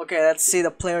 Okay, let's see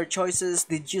the player choices.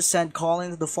 Did you send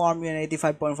Colin to the farm? You and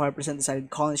 85.5%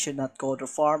 decided Colin should not go to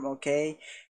the farm. Okay.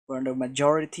 We're in the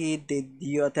majority. Did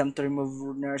you attempt to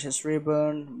remove Nurse's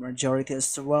ribbon? Majority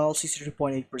as well,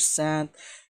 63.8%.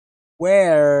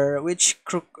 Which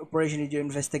crook operation did you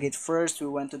investigate first? We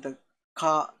went to the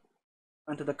cut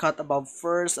above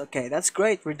first. Okay, that's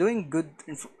great. We're doing good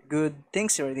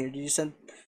things right here. Did you send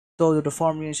Toad to the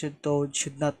farm? You said Toad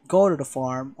should not go to the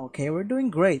farm. Okay, we're doing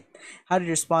great. How did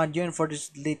you respond? You and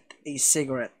Fortis lit a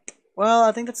cigarette. Well,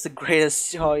 I think that's the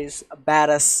greatest choice, a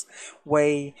badass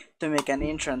way to make an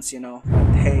entrance, you know.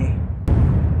 But hey,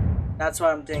 that's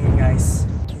what I'm thinking, guys.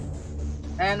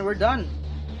 And we're done.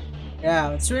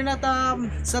 Yeah, it's really not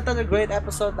it's not a great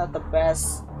episode, not the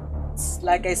best. It's,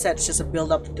 like I said, it's just a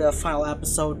build up to the final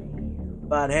episode.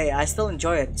 But hey, I still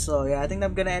enjoy it. So yeah, I think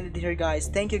I'm gonna end it here, guys.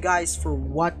 Thank you guys for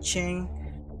watching.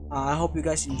 I hope you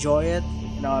guys enjoy it.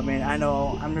 You know, I mean, I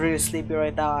know I'm really sleepy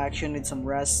right now. I actually need some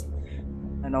rest.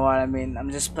 I know what I mean. I'm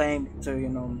just playing to, you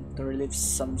know, to relieve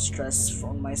some stress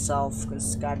from myself,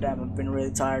 because goddamn, I've been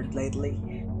really tired lately,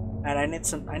 and I need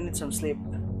some sleep.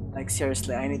 Like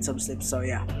seriously, I need some sleep. So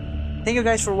yeah, thank you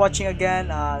guys for watching again.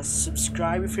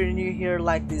 Subscribe if you're new here,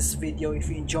 like this video if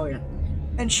you enjoy it,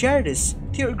 and share this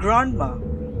to your grandma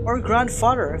or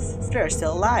grandfather if they're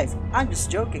still alive. I'm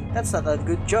just joking. That's not a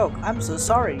good joke. I'm so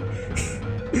sorry.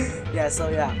 Yeah. So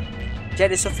yeah.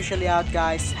 Jed is officially out,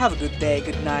 guys. Have a good day,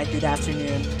 good night, good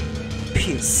afternoon.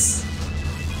 Peace.